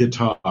the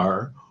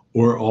guitar,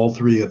 or all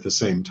three at the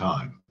same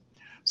time.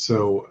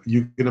 So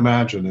you can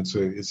imagine it's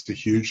a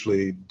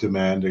hugely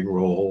demanding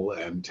role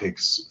and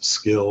takes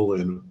skill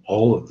in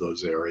all of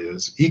those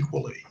areas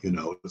equally.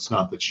 It's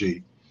not that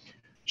she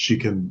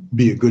can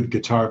be a good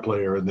guitar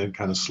player and then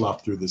kind of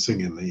slough through the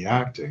singing and the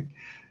acting.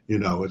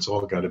 It's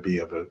all got to be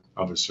of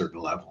a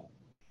certain level.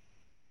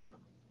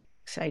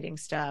 Exciting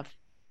stuff.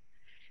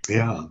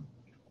 Yeah.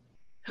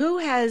 Who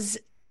has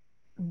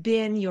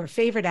been your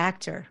favorite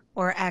actor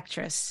or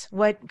actress?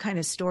 What kind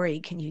of story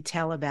can you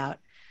tell about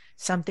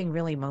something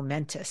really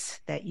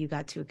momentous that you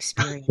got to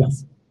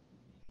experience?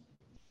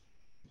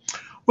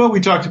 Well,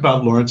 we talked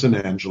about Lawrence and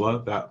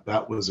Angela.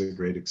 That was a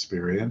great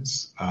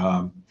experience.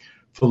 Phylicia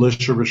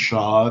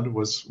Rashad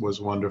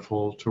was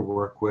wonderful to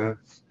work with.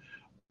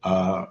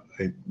 A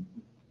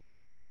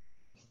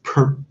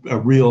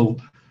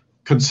real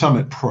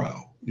consummate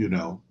pro.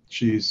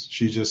 She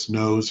just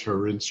knows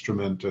her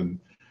instrument and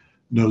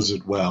knows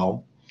it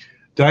well.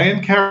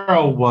 Diahann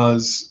Carroll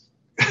was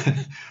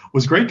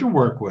great to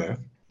work with.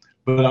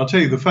 But I'll tell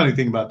you the funny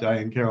thing about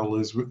Diahann Carroll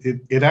is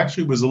it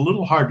actually was a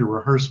little hard to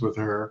rehearse with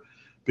her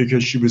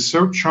because she was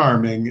so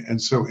charming and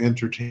so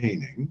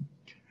entertaining.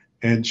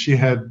 And she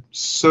had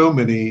so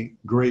many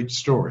great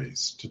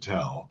stories to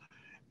tell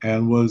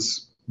and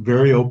was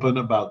very open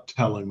about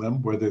telling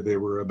them, whether they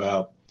were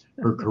about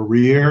her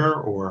career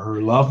or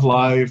her love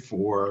life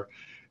or,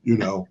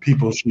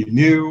 people she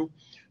knew.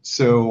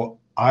 So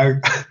I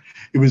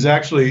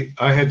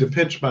had to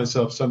pinch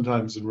myself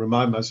sometimes and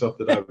remind myself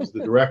that I was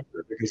the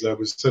director because I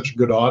was such a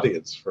good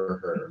audience for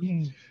her.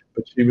 Mm-hmm.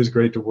 But she was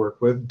great to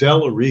work with.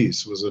 Della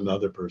Reese was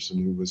another person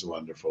who was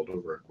wonderful to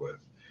work with.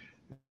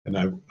 And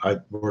I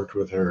worked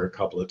with her a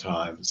couple of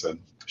times, and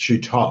she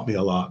taught me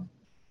a lot.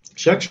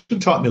 She actually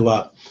taught me a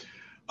lot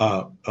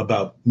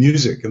about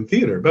music and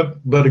theater,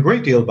 but a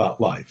great deal about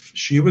life.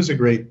 She was a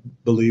great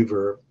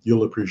believer,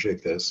 you'll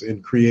appreciate this,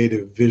 in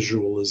creative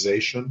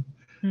visualization.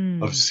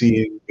 Of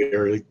seeing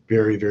very,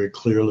 very, very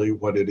clearly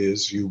what it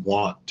is you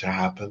want to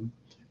happen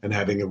and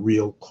having a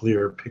real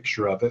clear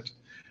picture of it.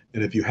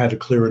 And if you had a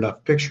clear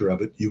enough picture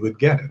of it, you would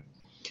get it.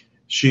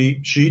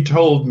 She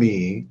told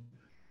me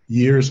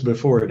years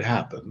before it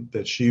happened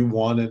that she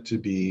wanted to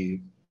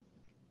be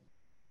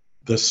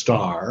the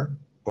star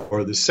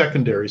or the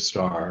secondary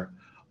star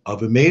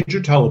of a major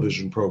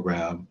television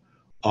program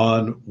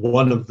on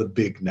one of the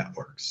big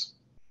networks.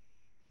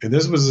 And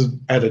this was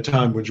at a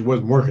time when she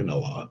wasn't working a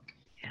lot.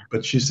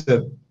 But she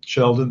said,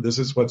 Sheldon, this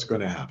is what's going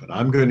to happen.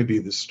 I'm going to be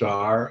the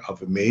star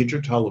of a major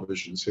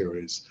television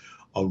series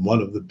on one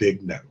of the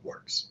big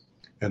networks.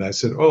 And I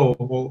said,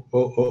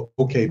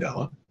 okay,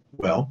 Della.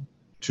 Well,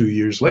 2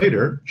 years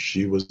later,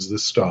 she was the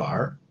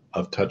star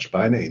of Touched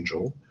by an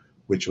Angel,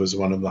 which was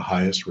one of the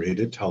highest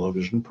rated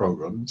television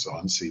programs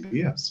on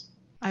CBS.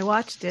 I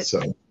watched it.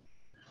 So,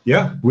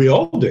 yeah, we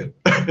all did.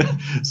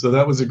 So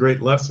that was a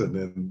great lesson.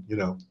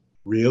 And,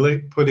 really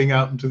putting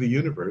out into the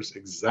universe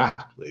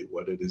exactly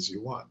what it is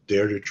you want.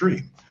 Dare to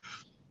dream.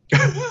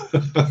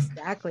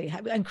 Exactly.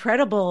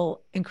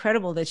 Incredible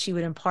that she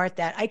would impart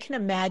that. I can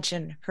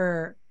imagine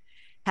her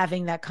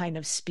having that kind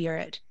of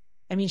spirit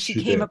I mean, she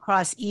She came did.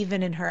 across,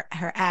 even in her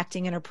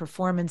acting and her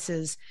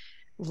performances,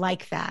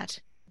 like that.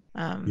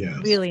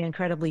 Yes. Really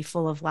incredibly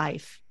full of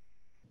life.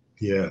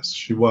 Yes,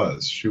 she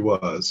was. She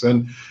was.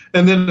 And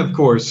then of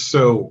course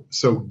so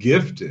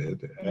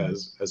gifted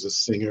Mhm. as a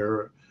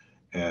singer,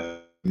 as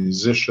a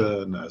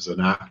musician, as an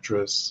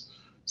actress.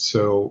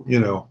 So,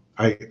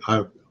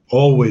 I'm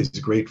always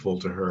grateful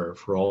to her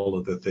for all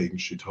of the things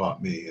she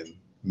taught me in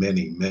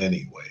many,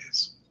 many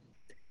ways.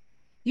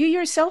 You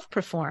yourself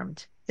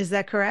performed. Is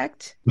that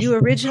correct? You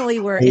originally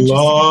were A interested in being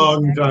an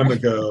long time actor.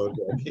 ago,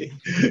 Debbie.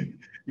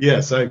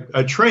 Yes,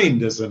 I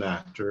trained as an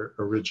actor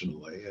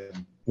originally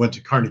and went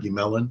to Carnegie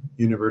Mellon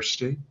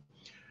University,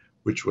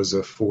 which was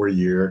a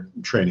 4-year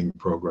training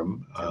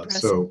program. It's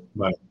impressive. So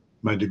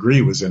my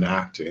degree was in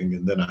acting,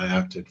 and then I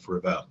acted for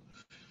about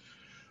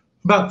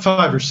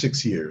 5 or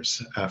 6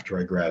 years after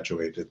I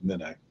graduated, and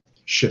then I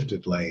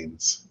shifted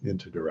lanes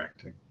into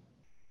directing.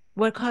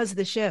 What caused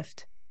the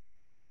shift?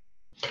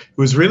 It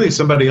was really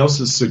somebody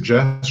else's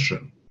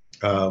suggestion.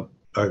 A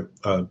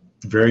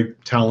very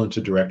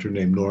talented director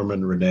named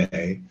Norman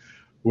Renee,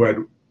 who I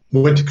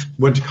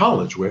went to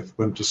college with,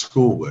 went to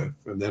school with,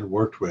 and then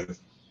worked with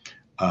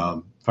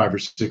 5 or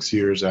 6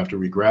 years after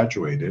we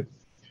graduated.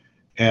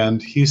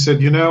 And he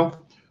said,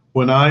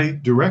 when I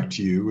direct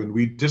you and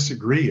we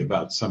disagree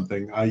about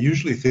something, I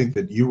usually think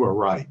that you are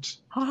right.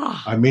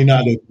 Ah, I may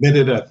not admit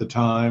it at the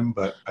time,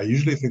 but I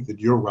usually think that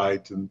you're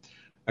right. And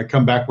I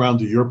come back round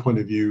to your point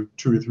of view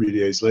 2 or 3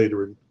 days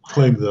later and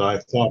claim that I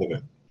thought of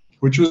it,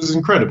 which was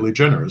incredibly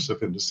generous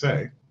of him to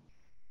say.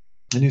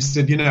 And he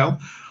said,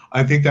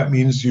 I think that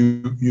means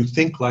you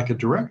think like a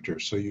director,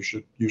 so you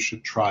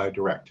should try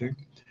directing.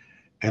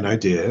 And I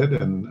did,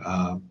 and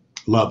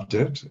loved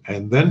it,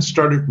 and then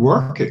started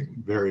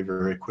working very,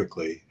 very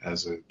quickly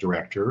as a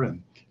director,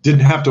 and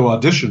didn't have to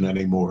audition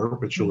anymore,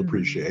 which you'll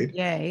appreciate.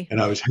 yay.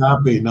 And I was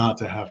happy not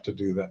to have to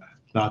do that,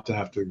 not to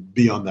have to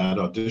be on that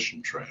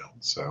audition trail.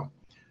 So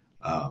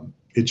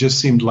it just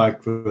seemed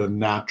like the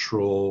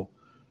natural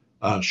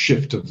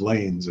shift of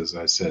lanes, as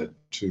I said,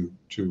 to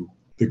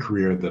the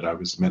career that I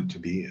was meant to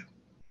be in.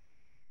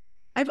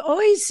 I've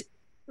always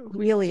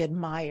really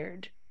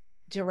admired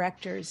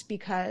directors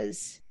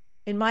because,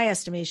 in my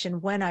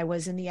estimation, when I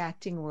was in the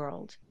acting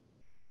world,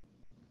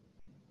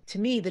 to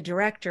me, the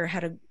director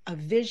had a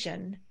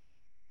vision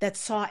that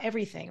saw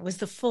everything. It was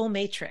the full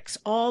matrix,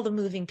 all the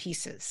moving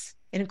pieces.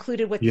 It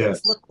included what things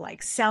Yes. looked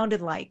like,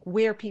 sounded like,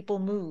 where people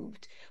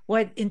moved,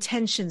 what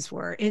intentions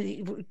were,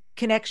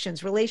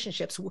 connections,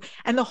 relationships,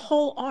 and the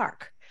whole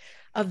arc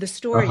of the Uh-huh.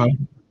 story.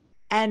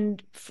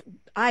 And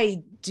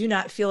I do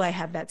not feel I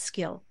have that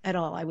skill at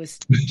all. I was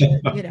just,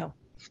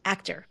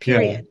 actor, Yeah.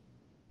 period.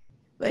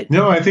 But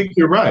No, I think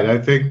you're right. I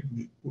think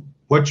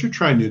what you're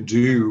trying to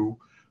do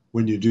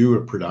when you do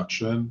a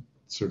production,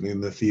 certainly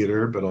in the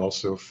theater, but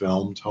also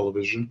film,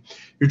 television,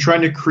 you're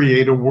trying to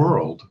create a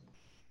world,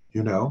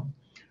 you know,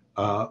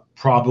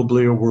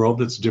 probably a world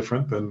that's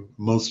different than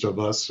most of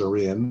us are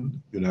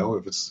in,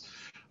 if it's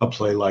a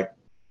play like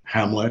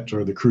Hamlet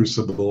or The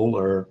Crucible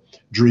or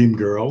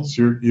Dreamgirls,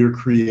 you're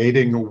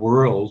creating a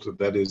world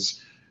that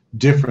is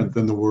different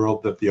than the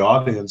world that the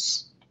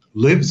audience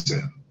lives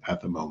in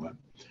at the moment.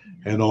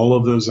 And all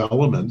of those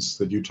elements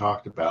that you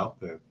talked about,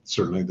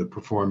 certainly the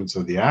performance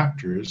of the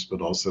actors, but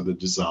also the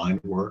design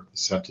work,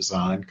 set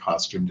design,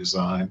 costume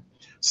design,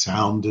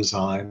 sound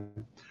design,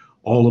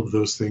 all of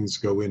those things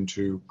go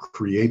into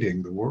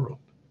creating the world.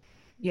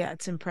 yeah,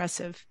 it's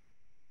impressive,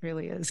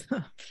 really is.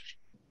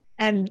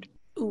 And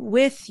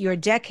with your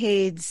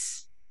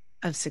decades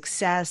of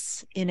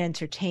success in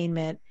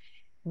entertainment,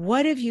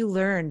 what have you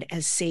learned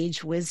as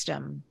sage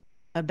wisdom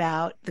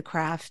about the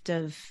craft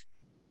of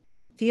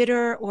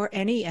theater or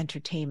any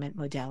entertainment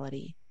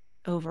modality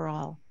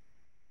overall?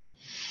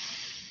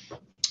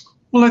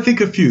 Well, I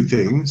think a few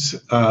things.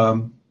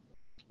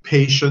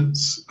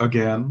 Patience,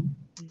 again.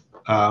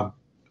 Uh,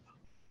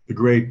 the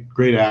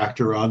great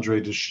actor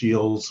Andre de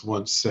Shields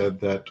once said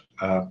that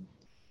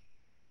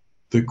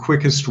the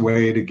quickest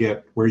way to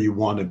get where you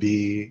want to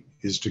be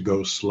is to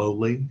go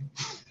slowly,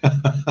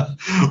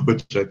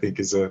 which I think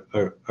is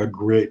a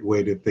great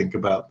way to think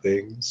about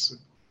things.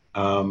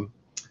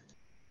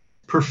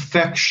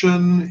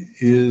 Perfection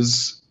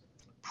is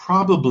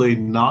probably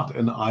not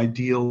an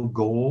ideal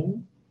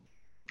goal.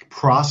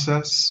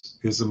 Process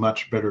is a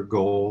much better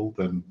goal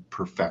than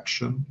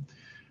perfection.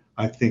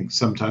 I think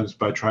sometimes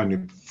by trying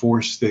to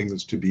force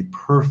things to be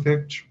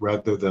perfect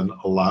rather than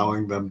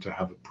allowing them to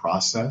have a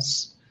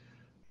process,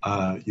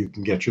 you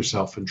can get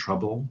yourself in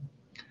trouble.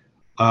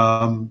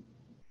 And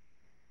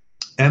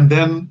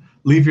then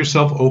leave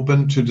yourself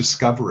open to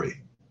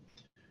discovery.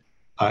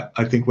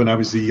 I think when I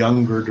was a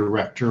younger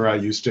director, I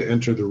used to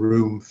enter the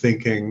room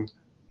thinking,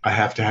 I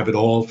have to have it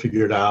all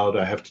figured out.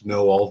 I have to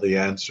know all the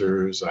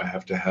answers.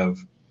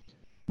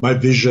 My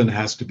vision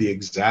has to be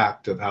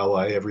exact of how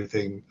I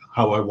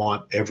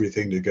want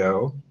everything to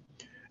go.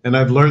 And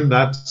I've learned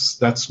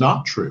that's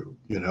not true.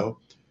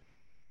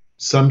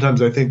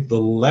 Sometimes I think the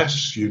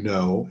less you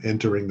know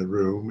entering the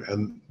room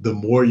and the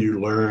more you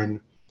learn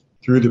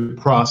through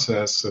the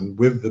process and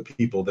with the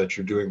people that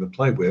you're doing the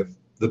play with,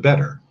 the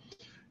better.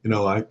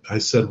 I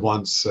said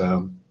once,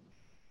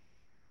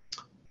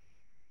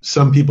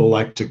 some people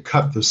like to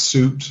cut the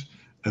suit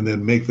and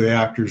then make the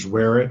actors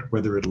wear it,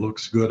 whether it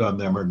looks good on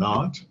them or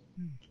not.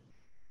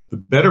 The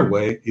better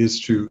way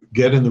is to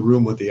get in the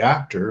room with the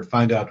actor,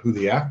 find out who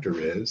the actor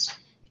is,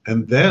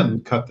 and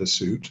then cut the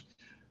suit,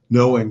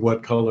 knowing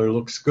what color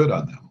looks good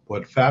on them,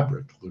 what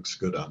fabric looks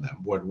good on them,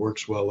 what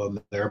works well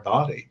on their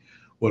body,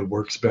 what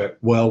works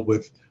well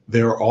with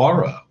their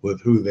aura,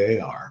 with who they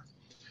are.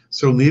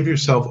 So leave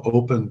yourself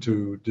open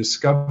to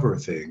discover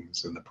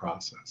things in the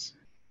process.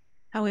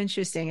 How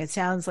interesting. It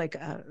sounds like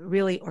a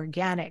really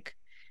organic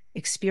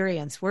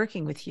experience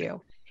working with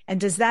you. And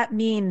does that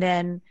mean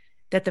then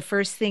that the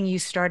first thing you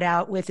start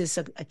out with is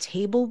a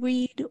table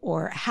read,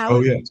 or how? Oh,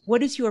 yes.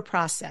 What is your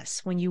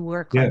process when you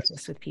work like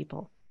this with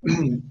people?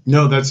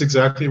 No, that's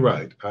exactly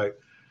right.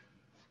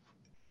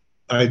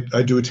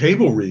 I do a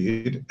table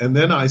read, and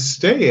then I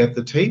stay at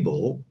the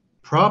table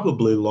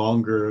probably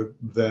longer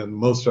than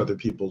most other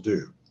people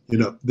do.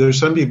 There's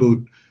some people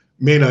who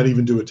may not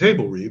even do a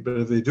table read, but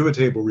if they do a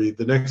table read,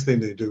 the next thing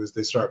they do is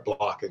they start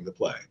blocking the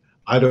play.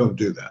 I don't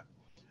do that.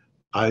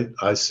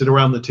 I sit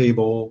around the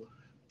table,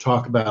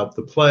 talk about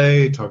the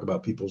play, talk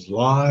about people's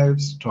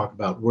lives, talk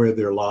about where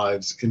their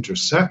lives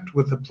intersect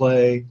with the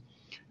play,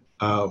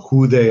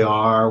 who they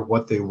are,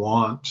 what they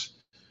want,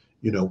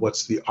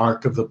 what's the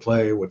arc of the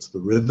play, what's the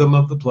rhythm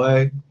of the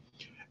play.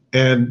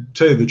 And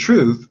to tell you the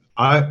truth,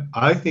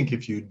 I think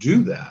if you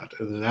do that,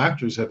 and then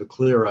actors have a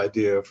clear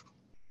idea of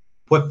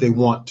what they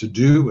want to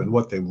do and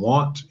what they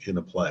want in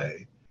a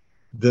play,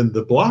 then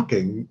the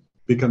blocking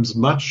becomes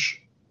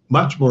much,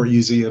 much more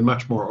easy and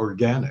much more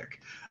organic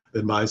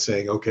than my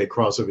saying, okay,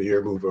 cross over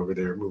here, move over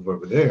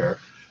there,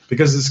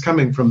 because it's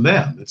coming from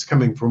them. It's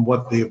coming from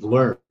what they've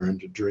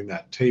learned during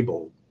that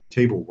table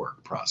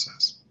work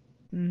process.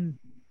 Mm.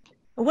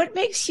 What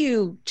makes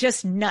you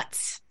just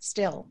nuts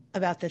still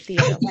about the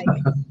theater? Like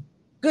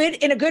good,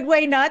 in a good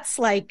way, nuts,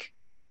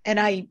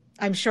 and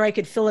I'm sure I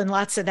could fill in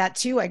lots of that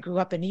too. I grew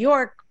up in New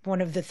York.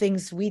 One of the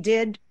things we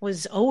did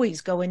was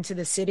always go into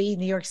the city,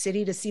 New York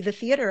City, to see the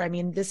theater. I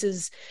mean, this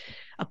is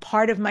a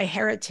part of my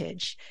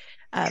heritage.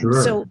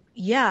 Sure. So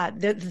yeah,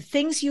 the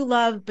things you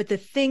love, but the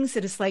things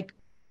that it's like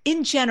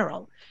in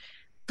general,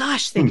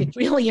 gosh, they could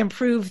really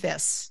improve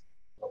this.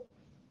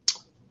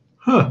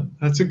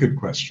 That's a good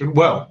question.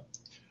 Well,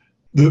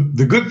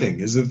 the good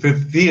thing is that the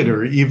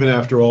theater, even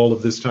after all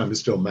of this time, is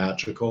still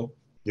magical,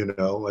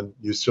 and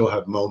you still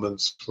have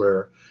moments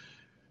where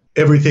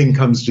everything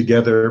comes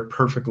together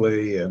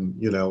perfectly, and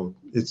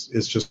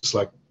it's just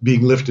like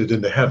being lifted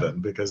into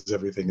heaven because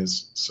everything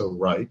is so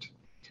right.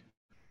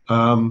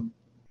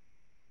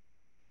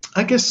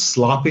 I guess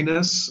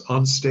sloppiness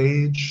on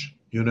stage,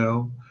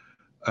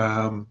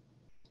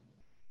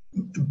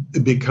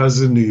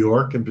 because in New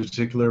York in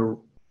particular,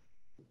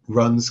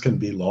 runs can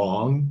be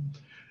long,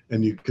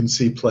 and you can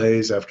see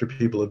plays after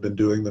people have been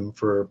doing them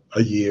for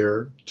a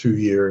year, 2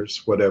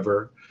 years,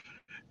 whatever.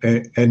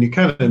 And you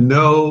kind of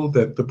know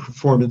that the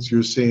performance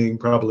you're seeing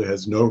probably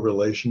has no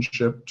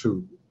relationship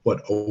to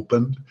what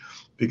opened,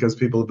 because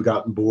people have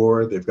gotten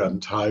bored, they've gotten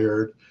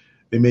tired,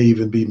 they may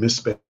even be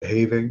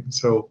misbehaving.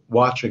 So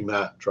watching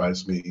that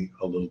drives me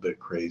a little bit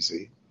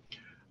crazy.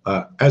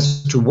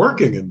 As to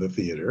working in the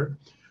theater,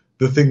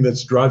 the thing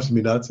that drives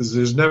me nuts is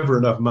there's never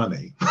enough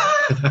money.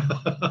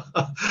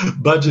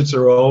 Budgets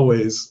are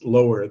always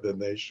lower than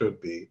they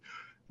should be,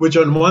 which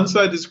on one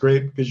side is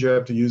great because you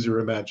have to use your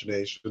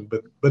imagination,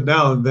 but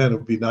now and then it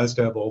would be nice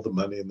to have all the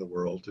money in the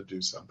world to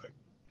do something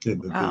in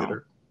the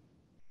theater.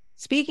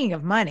 Speaking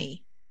of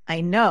money,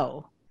 I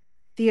know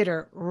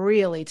theater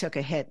really took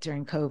a hit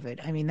during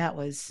COVID. I mean, that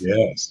was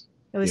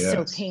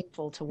so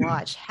painful to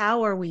watch.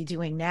 How are we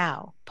doing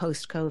now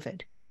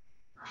post-COVID?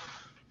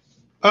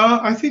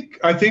 I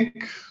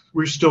think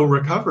we're still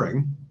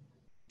recovering.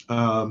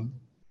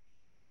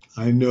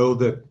 I know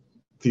that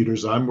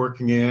theaters I'm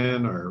working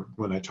in, or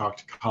when I talk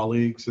to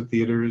colleagues at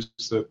theaters,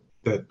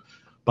 that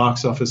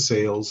box office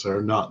sales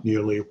are not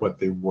nearly what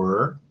they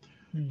were.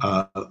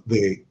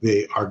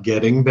 They are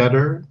getting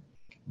better,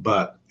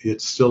 but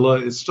it's still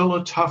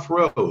a tough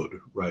road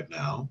right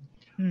now.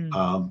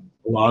 A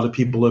lot of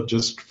people have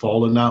just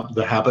fallen out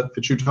the habit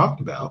that you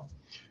talked about,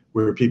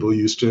 where people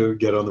used to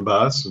get on the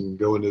bus and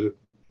go into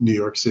New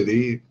York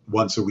City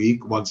once a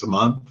week, once a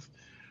month.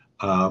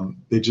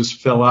 They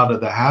just fell out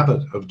of the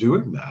habit of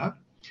doing that.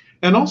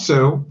 And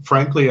also,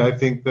 frankly, I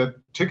think that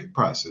ticket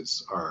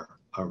prices are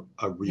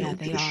a real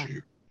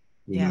issue.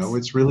 You know,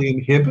 it's really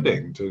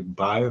inhibiting to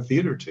buy a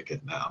theater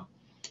ticket now.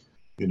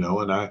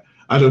 And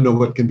I don't know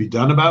what can be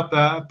done about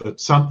that,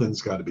 but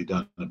something's got to be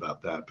done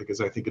about that,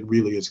 because I think it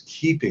really is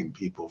keeping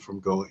people from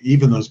going.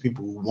 Even those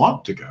people who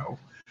want to go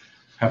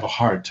have a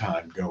hard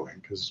time going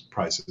because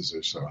prices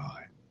are so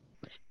high.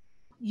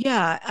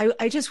 Yeah,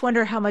 I just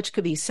wonder how much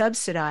could be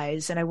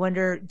subsidized. And I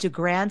wonder, do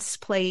grants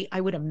play?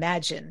 I would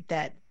imagine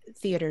that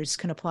theaters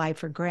can apply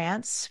for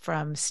grants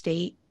from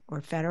state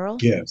or federal.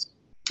 Yes.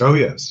 Oh,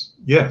 yes.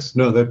 Yes.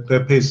 No,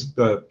 that pays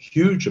a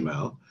huge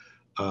amount.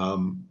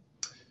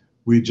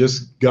 We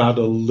just got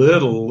a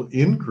little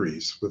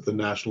increase with the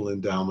National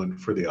Endowment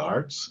for the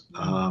Arts,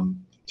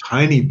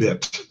 tiny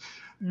bit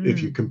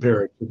if you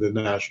compare it to the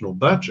national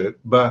budget.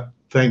 But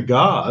thank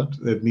God,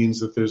 it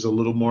means that there's a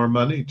little more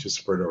money to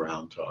spread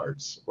around to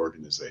arts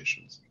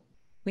organizations.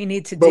 We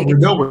need to But dig we're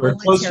into nowhere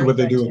close to what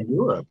they do budget. in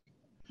Europe.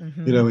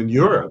 Mm-hmm. You know, in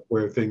Europe,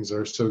 where things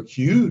are so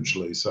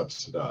hugely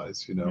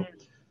subsidized, you know,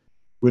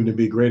 wouldn't it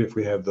be great if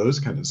we had those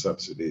kind of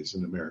subsidies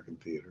in American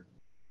theater?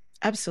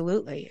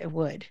 Absolutely, it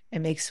would. It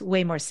makes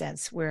way more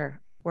sense where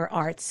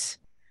arts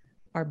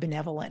are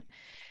benevolent.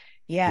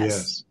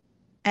 Yes.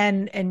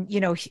 And you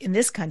know, in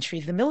this country,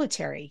 the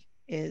military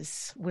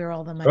is where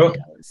all the money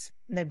goes.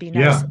 And it'd be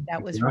nice if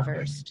that was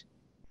reversed.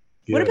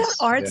 Yes, what about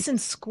arts in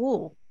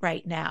school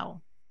right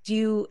now?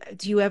 Do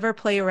you ever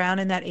play around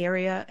in that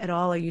area at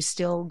all? Are you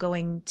still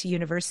going to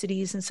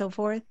universities and so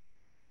forth?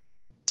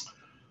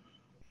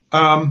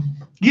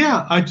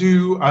 Yeah, I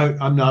do.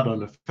 I'm not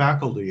on a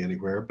faculty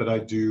anywhere, but I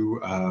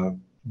do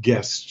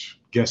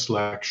guest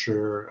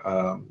lecture,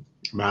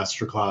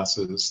 master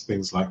classes,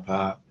 things like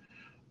that.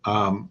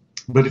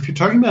 But if you're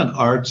talking about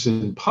arts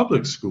in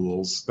public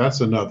schools,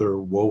 that's another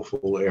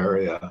woeful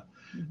area,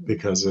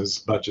 because as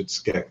budgets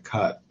get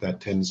cut,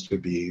 that tends to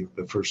be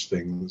the first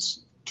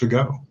things to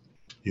go,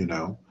 you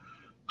know.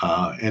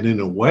 And in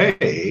a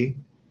way,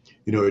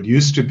 you know, it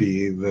used to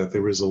be that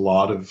there was a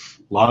lot of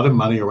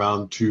money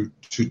around to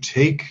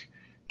take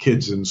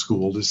kids in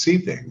school to see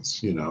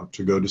things, you know,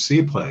 to go to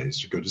see plays,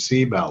 to go to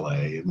see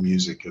ballet and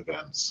music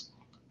events.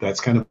 That's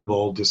kind of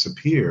all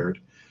disappeared.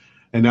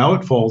 And now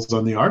it falls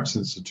on the arts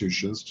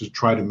institutions to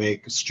try to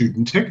make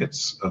student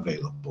tickets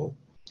available,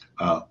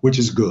 which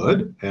is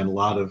good. And a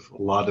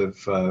lot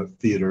of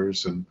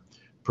theaters and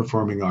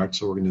performing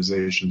arts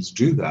organizations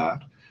do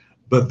that.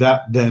 But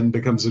that then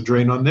becomes a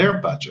drain on their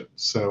budget.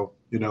 So,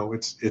 you know,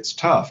 it's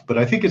tough. But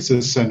I think it's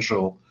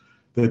essential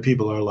that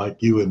people are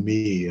like you and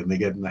me, and they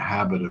get in the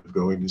habit of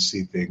going to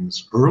see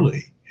things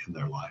early in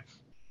their life.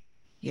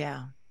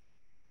 Yeah.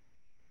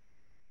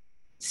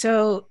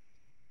 So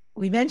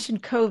we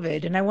mentioned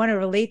COVID, and I want to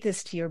relate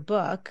this to your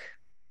book,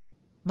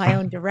 My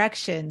Own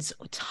Directions.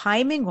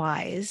 Timing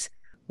wise,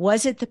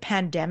 was it the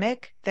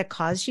pandemic that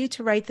caused you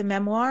to write the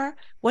memoir?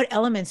 What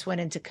elements went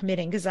into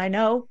committing? Because I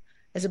know,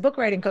 as a book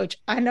writing coach,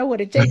 I know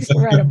what it takes to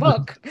write a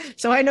book.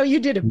 So I know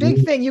you did a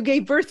big thing. You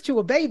gave birth to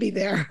a baby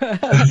there.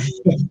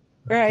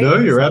 Right? No,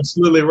 you're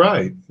absolutely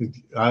right.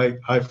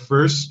 I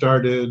first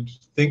started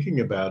thinking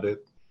about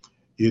it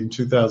in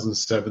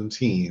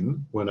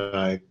 2017 when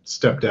I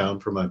stepped down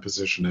from my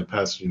position at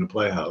Pasadena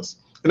Playhouse.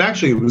 And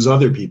actually, it was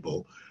other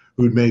people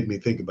who had made me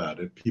think about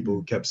it. People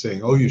who kept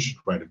saying, oh, you should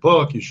write a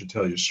book. You should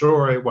tell your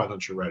story. Why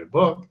don't you write a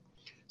book?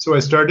 So I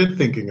started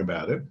thinking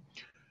about it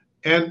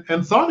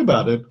and thought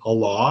about it a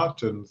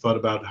lot, and thought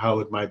about how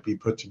it might be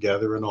put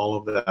together and all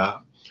of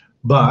that.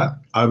 But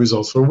I was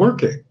also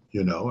working,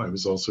 you know. I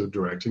was also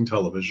directing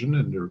television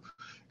and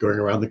going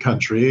around the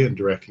country and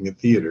directing at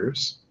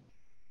theaters.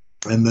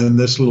 And then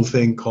this little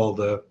thing called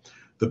the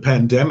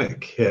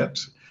pandemic hit,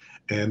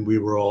 and we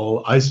were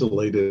all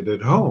isolated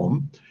at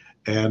home.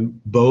 And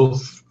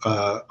both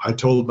I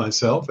told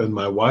myself and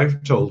my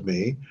wife told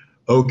me,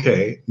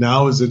 okay,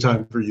 now is the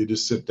time for you to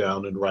sit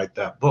down and write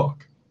that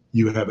book.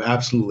 You have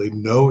absolutely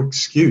no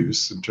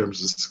excuse in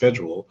terms of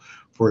schedule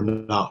for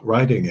not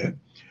writing it.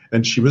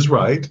 And she was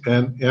right.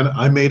 And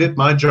I made it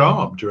my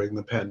job during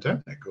the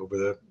pandemic, over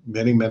the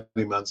many, many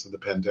months of the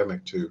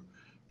pandemic, to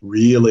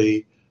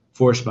really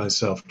force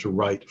myself to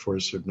write for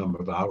a certain number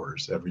of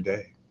hours every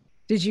day.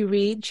 Did you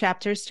read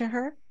chapters to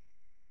her?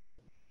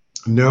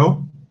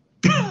 No.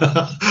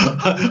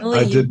 Really?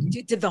 I didn't.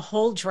 You did the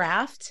whole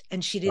draft,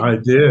 and she didn't?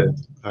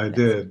 I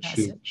did.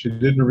 She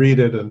didn't read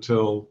it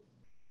until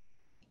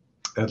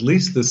at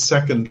least the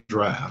second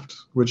draft,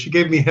 which she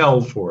gave me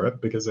hell for it,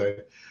 because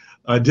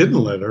I didn't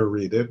let her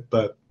read it,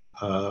 but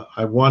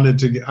I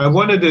wanted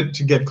it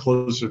to get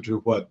closer to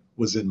what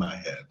was in my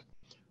head.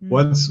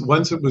 Mm-hmm.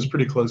 Once it was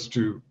pretty close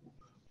to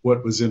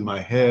what was in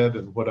my head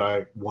and what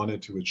I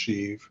wanted to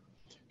achieve,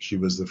 she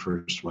was the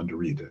first one to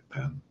read it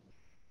then.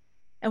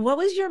 And what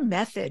was your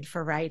method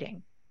for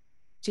writing?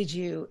 Did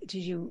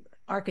you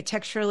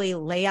architecturally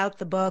lay out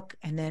the book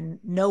and then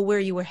know where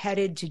you were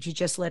headed? Did you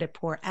just let it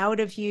pour out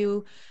of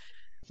you?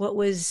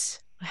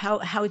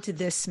 How did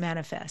this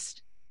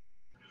manifest?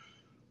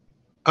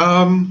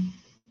 I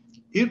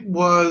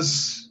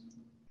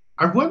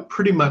went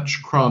pretty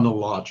much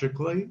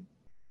chronologically,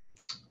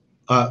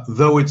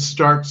 though it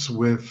starts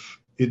with,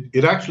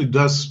 it actually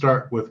does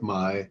start with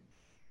my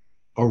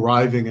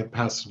arriving at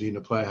Pasadena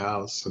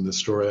Playhouse and the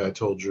story I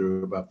told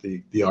you about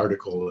the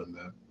article and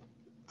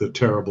the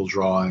terrible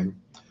drawing.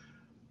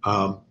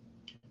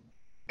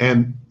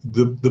 And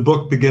the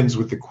book begins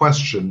with the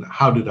question,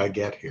 how did I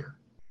get here?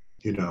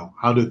 You know,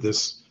 how did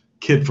this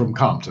kid from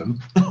Compton,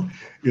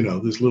 you know,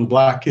 this little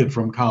black kid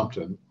from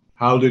Compton,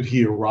 how did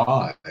he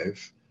arrive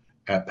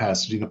at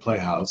Pasadena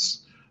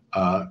Playhouse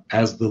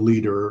as the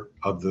leader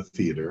of the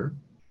theater?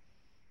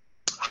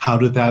 How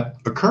did that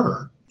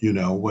occur? You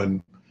know,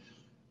 when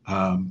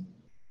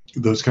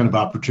those kind of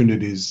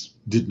opportunities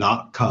did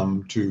not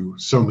come to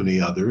so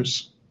many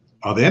others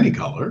of any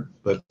color,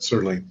 but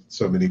certainly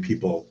so many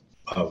people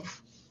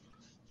of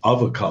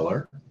a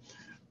color.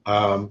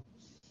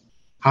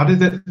 How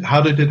did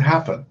it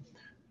happen?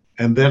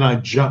 And then I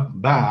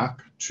jumped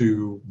back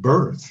to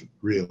birth,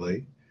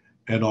 really,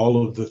 and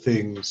all of the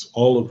things,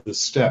 all of the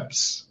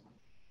steps,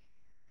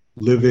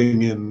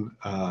 living in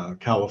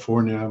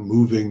California,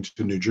 moving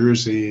to New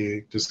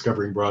Jersey,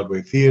 discovering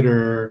Broadway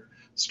theater,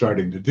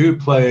 starting to do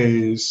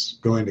plays,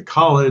 going to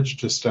college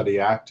to study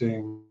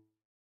acting,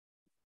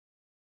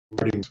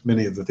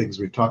 many of the things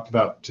we've talked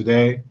about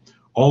today,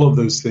 all of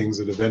those things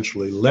that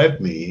eventually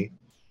led me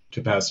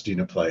to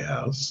Pasadena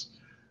Playhouse.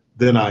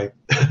 Then I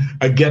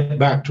get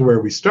back to where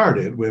we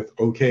started with,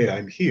 okay,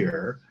 I'm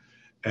here.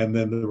 And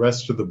then the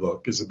rest of the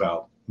book is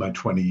about my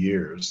 20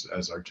 years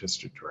as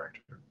artistic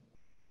director.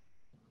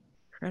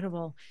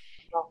 Incredible.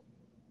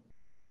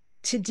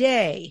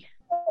 Today,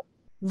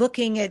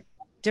 looking at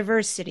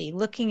diversity,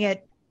 looking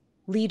at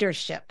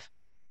leadership,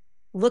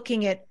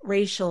 looking at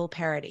racial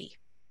parity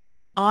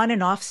on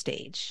and off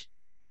stage,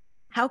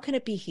 how can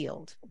it be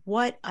healed?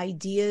 What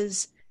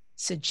ideas,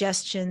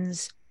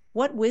 suggestions,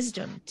 what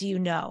wisdom do you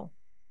know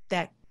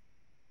that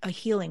a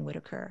healing would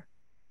occur?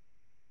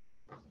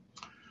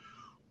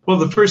 Well,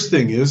 the first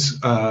thing is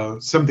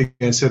something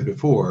I said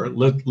before.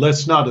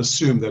 Let's not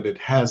assume that it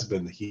has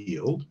been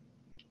healed.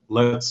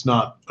 Let's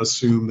not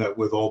assume that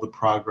with all the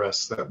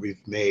progress that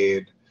we've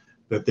made,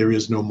 that there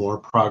is no more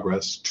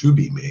progress to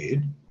be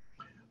made.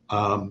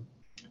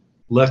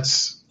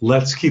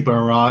 Let's keep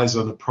our eyes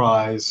on the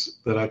prize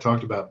that I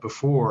talked about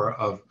before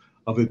of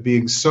it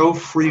being so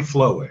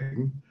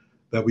free-flowing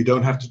that we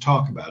don't have to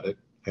talk about it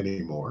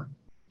anymore.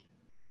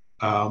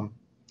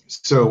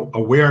 So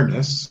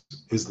awareness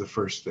is the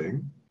first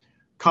thing.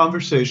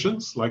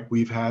 Conversations like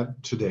we've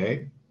had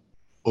today,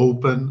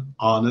 open,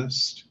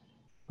 honest,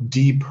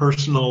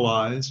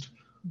 depersonalized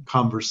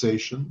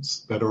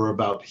conversations that are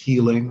about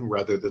healing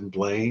rather than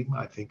blame,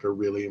 I think are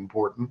really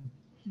important.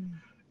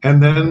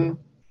 And then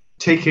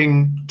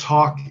taking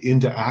talk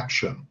into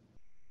action.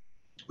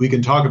 We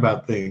can talk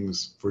about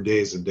things for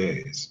days and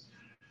days,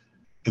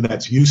 and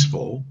that's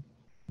useful.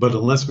 But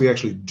unless we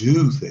actually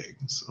do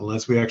things,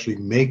 unless we actually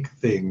make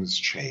things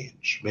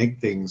change, make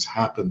things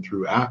happen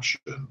through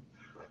action,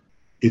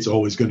 it's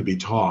always going to be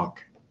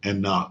talk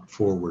and not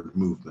forward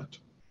movement.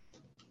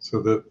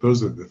 So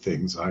those are the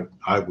things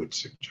I would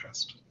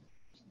suggest.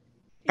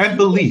 And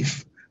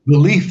belief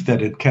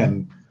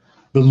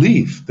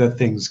that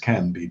things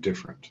can be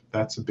different.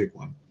 That's a big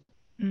one.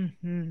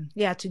 Mm-hmm.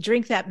 Yeah, to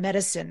drink that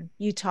medicine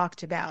you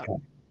talked about,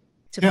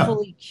 to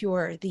fully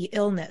cure the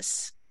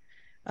illness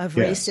of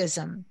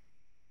racism.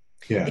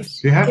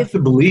 Yes, you have to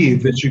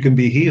believe that you can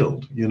be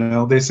healed. You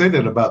know, they say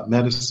that about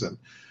medicine.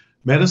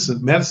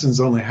 Medicine's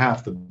only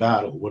half the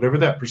battle. Whatever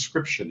that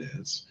prescription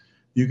is,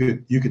 you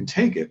can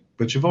take it,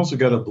 but you've also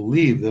got to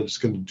believe that it's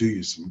going to do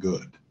you some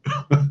good.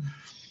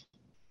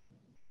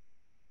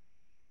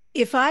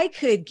 If I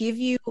could give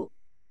you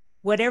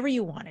whatever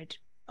you wanted,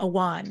 a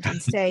wand,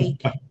 and say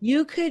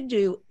you could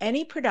do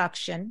any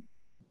production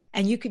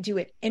and you could do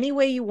it any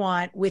way you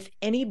want with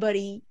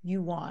anybody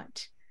you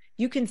want,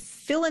 you can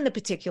fill in the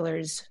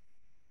particulars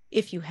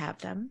if you have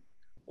them,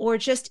 or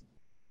just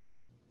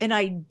an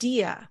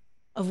idea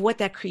of what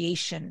that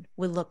creation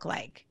would look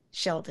like.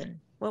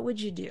 Sheldon, what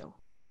would you do?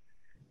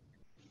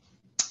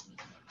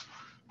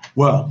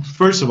 Well,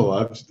 first of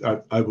all,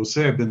 I will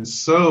say I've been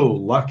so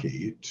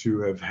lucky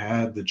to have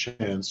had the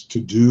chance to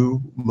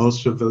do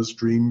most of those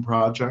dream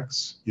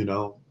projects. You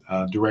know,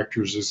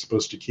 directors are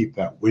supposed to keep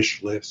that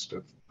wish list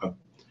of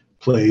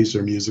plays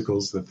or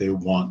musicals that they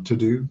want to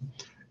do.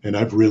 And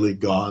I've really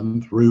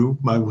gone through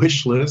my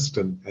wish list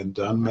and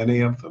done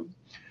many of them.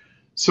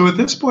 So at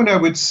this point, I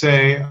would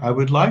say I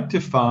would like to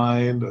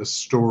find a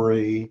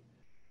story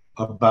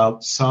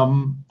about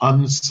some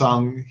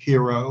unsung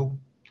hero,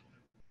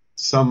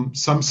 some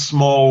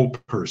small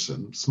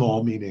person,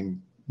 small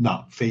meaning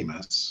not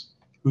famous,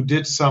 who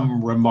did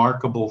some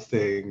remarkable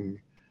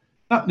thing,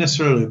 not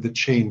necessarily that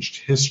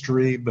changed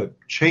history, but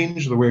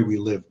changed the way we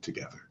live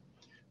together,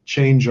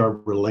 change our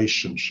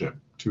relationship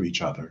to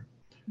each other.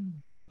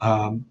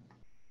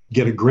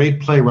 Get a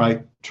great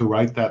playwright to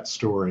write that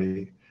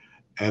story,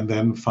 and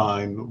then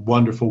find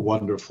wonderful,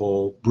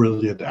 wonderful,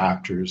 brilliant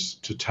actors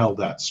to tell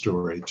that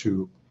story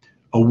to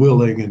a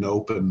willing and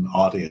open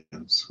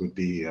audience would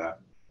be a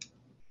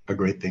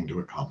great thing to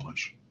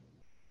accomplish.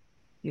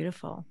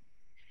 Beautiful.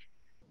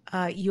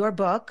 Your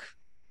book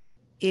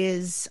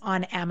is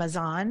on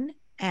Amazon,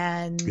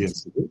 and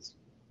yes, it is.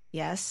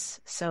 Yes,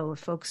 so if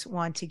folks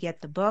want to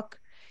get the book,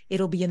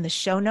 it'll be in the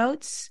show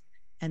notes,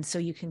 and so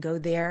you can go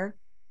there.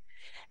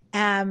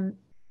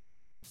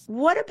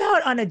 What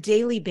about on a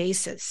daily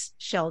basis,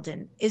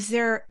 Sheldon? Is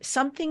there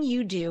something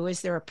you do?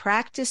 Is there a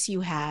practice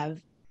you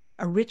have,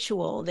 a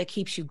ritual that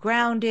keeps you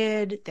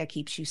grounded, that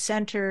keeps you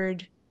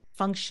centered,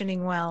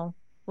 functioning well?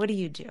 What do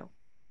you do?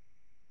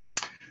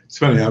 It's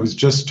funny. I was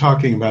just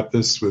talking about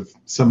this with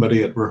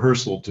somebody at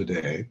rehearsal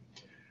today.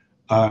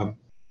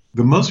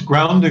 The most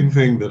grounding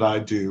thing that I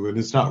do, and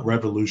it's not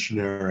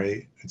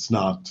revolutionary, it's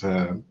not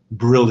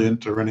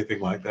brilliant or anything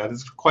like that,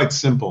 it's quite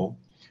simple.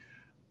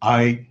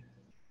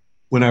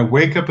 When I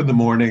wake up in the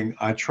morning,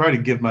 I try to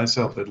give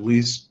myself at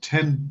least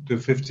 10 to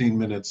 15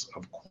 minutes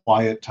of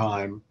quiet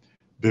time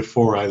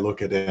before I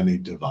look at any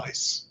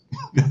device,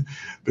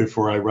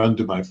 before I run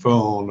to my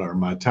phone or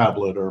my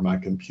tablet or my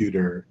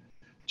computer.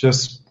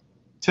 Just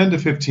 10 to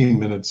 15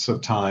 minutes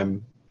of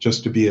time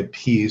just to be at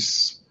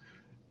peace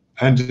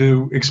and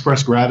to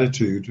express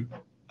gratitude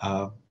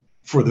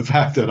for the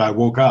fact that I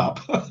woke up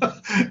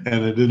and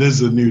that it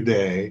is a new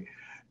day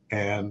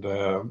and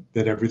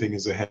that everything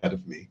is ahead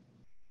of me.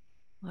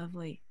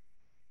 Lovely.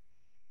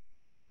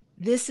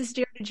 This is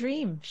Dare to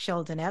Dream,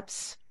 Sheldon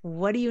Epps.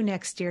 What do you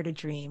next dare to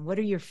dream? What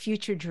are your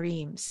future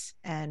dreams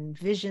and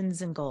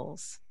visions and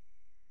goals?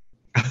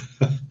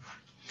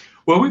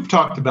 Well, we've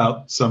talked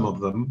about some of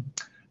them.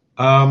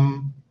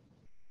 I'm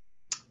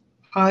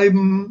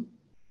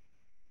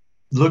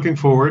looking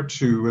forward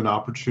to an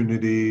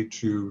opportunity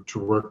to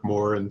work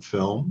more in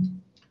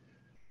film.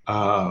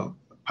 I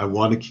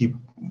want to keep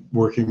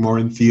working more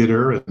in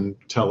theater and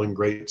telling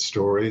great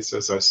stories,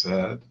 as I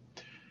said.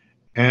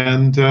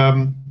 And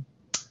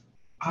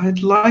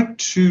I'd like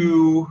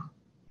to,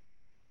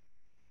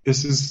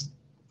 this is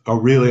a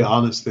really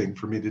honest thing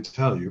for me to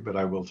tell you, but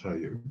I will tell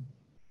you.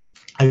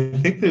 I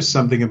think there's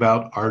something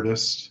about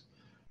artists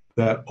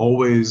that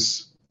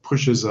always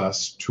pushes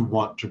us to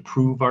want to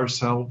prove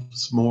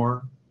ourselves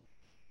more,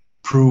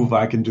 prove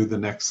I can do the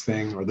next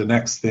thing or the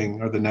next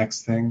thing or the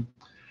next thing.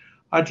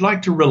 I'd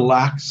like to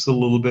relax a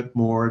little bit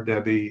more,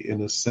 Debbie,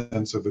 in a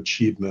sense of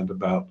achievement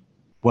about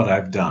what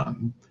I've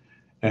done.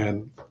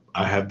 And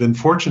I have been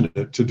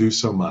fortunate to do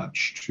so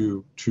much,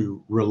 to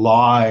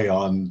rely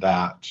on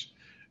that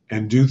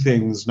and do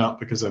things not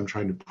because I'm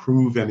trying to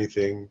prove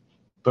anything,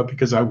 but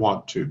because I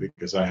want to,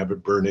 because I have a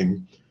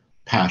burning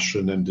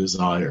passion and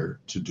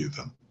desire to do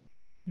them.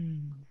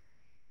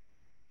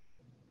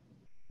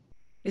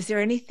 Is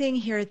there anything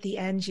here at the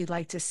end you'd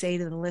like to say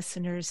to the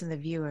listeners and the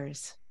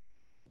viewers?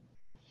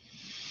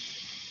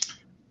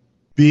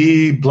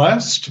 Be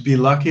blessed, be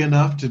lucky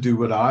enough to do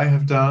what I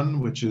have done,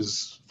 which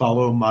is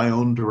follow my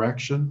own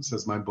directions,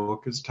 as my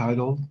book is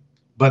titled,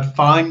 but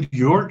find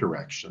your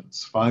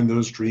directions, find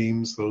those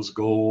dreams, those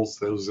goals,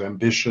 those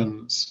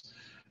ambitions,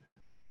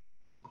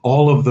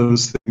 all of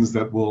those things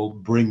that will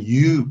bring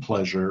you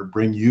pleasure,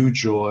 bring you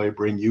joy,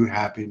 bring you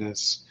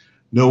happiness.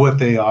 Know what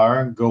they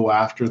are, go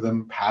after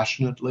them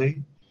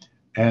passionately,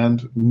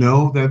 and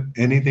know that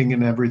anything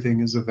and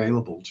everything is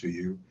available to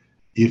you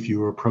if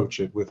you approach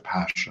it with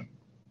passion.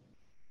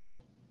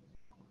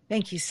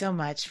 Thank you so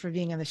much for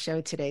being on the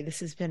show today. This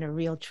has been a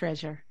real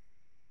treasure.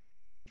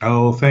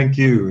 Oh, thank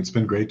you. It's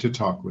been great to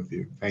talk with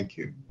you. Thank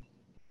you.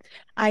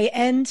 I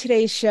end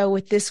today's show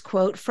with this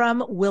quote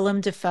from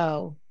Willem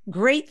Dafoe.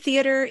 Great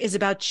theater is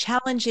about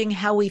challenging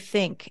how we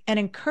think and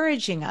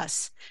encouraging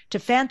us to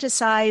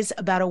fantasize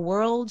about a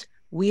world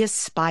we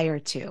aspire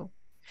to.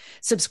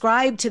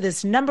 Subscribe to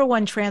this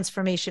 #1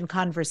 transformation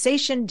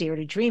conversation, Dare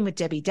to Dream with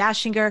Debbie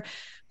Dashinger.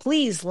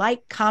 Please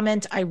like,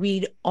 comment. I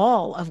read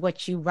all of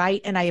what you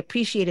write, and I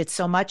appreciate it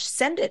so much.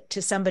 Send it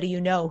to somebody you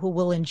know who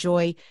will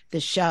enjoy the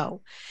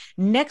show.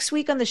 Next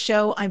week on the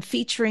show, I'm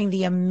featuring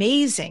the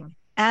amazing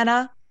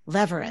Anna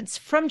Leverance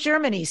from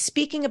Germany,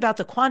 speaking about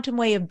the quantum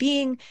way of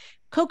being,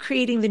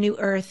 co-creating the new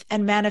earth,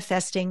 and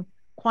manifesting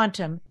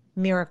quantum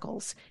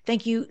miracles.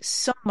 Thank you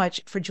so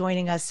much for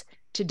joining us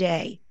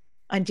today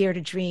on Dare to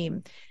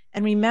Dream.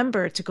 And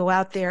remember to go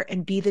out there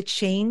and be the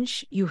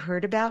change you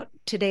heard about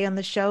today on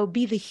the show.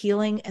 Be the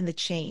healing and the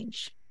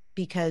change,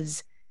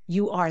 because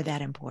you are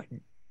that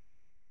important.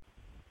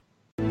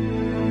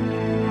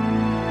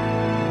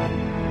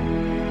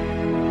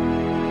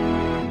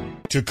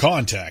 To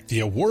contact the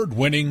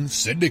award-winning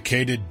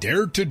syndicated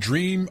Dare to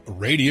Dream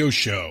radio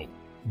show,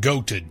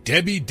 go to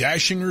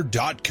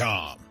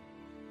DebbieDashinger.com.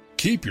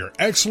 Keep your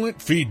excellent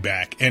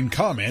feedback and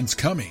comments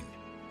coming.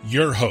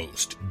 Your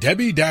host,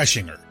 Debbie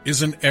Dashinger,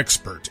 is an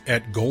expert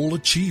at goal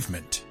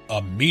achievement,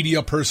 a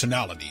media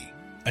personality,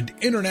 an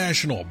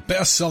international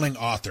best-selling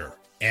author,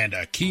 and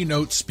a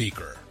keynote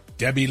speaker.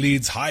 Debbie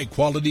leads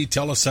high-quality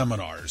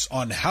teleseminars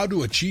on how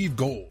to achieve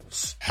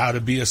goals, how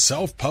to be a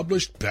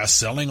self-published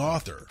best-selling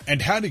author,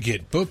 and how to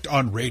get booked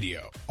on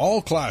radio.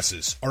 All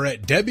classes are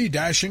at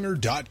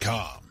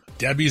DebbieDashinger.com.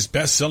 Debbie's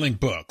best-selling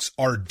books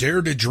are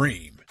Dare to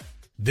Dream,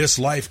 This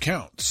Life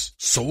Counts,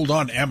 sold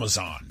on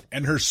Amazon,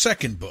 and her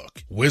second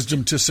book,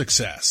 Wisdom to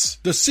Success,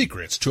 The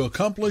Secrets to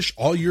Accomplish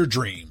All Your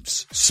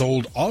Dreams,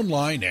 sold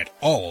online at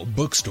all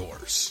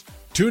bookstores.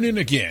 Tune in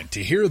again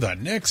to hear the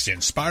next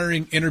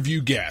inspiring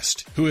interview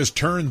guest who has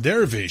turned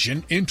their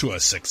vision into a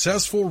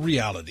successful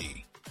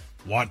reality.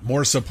 Want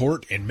more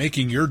support in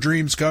making your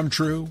dreams come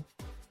true?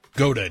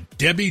 Go to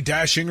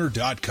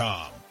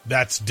DebbieDashinger.com.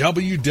 That's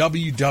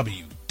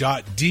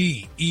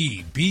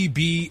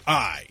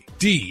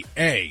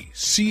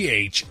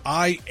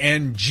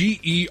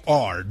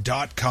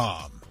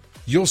www.DebbieDashinger.com.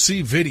 You'll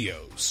see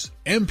videos,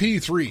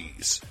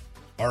 MP3s,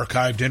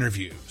 archived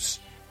interviews,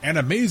 and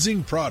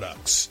amazing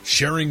products,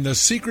 sharing the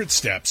secret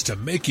steps to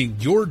making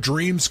your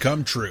dreams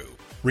come true.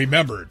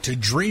 Remember to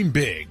dream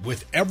big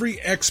with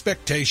every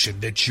expectation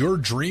that your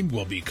dream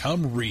will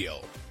become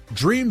real.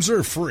 Dreams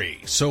are free,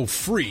 so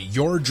free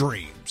your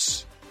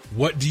dreams.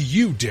 What do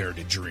you dare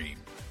to dream?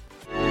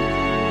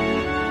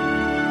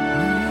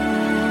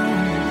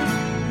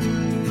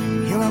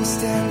 Here I'm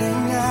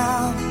standing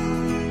now,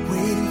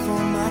 waiting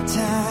for my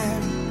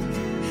time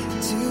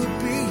to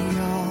be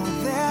all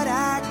that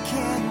I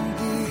can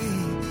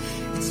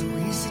be. It's so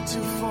easy to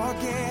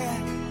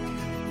forget,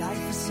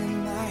 life is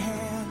in my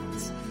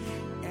hands,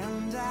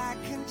 and I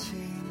can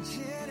change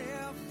it.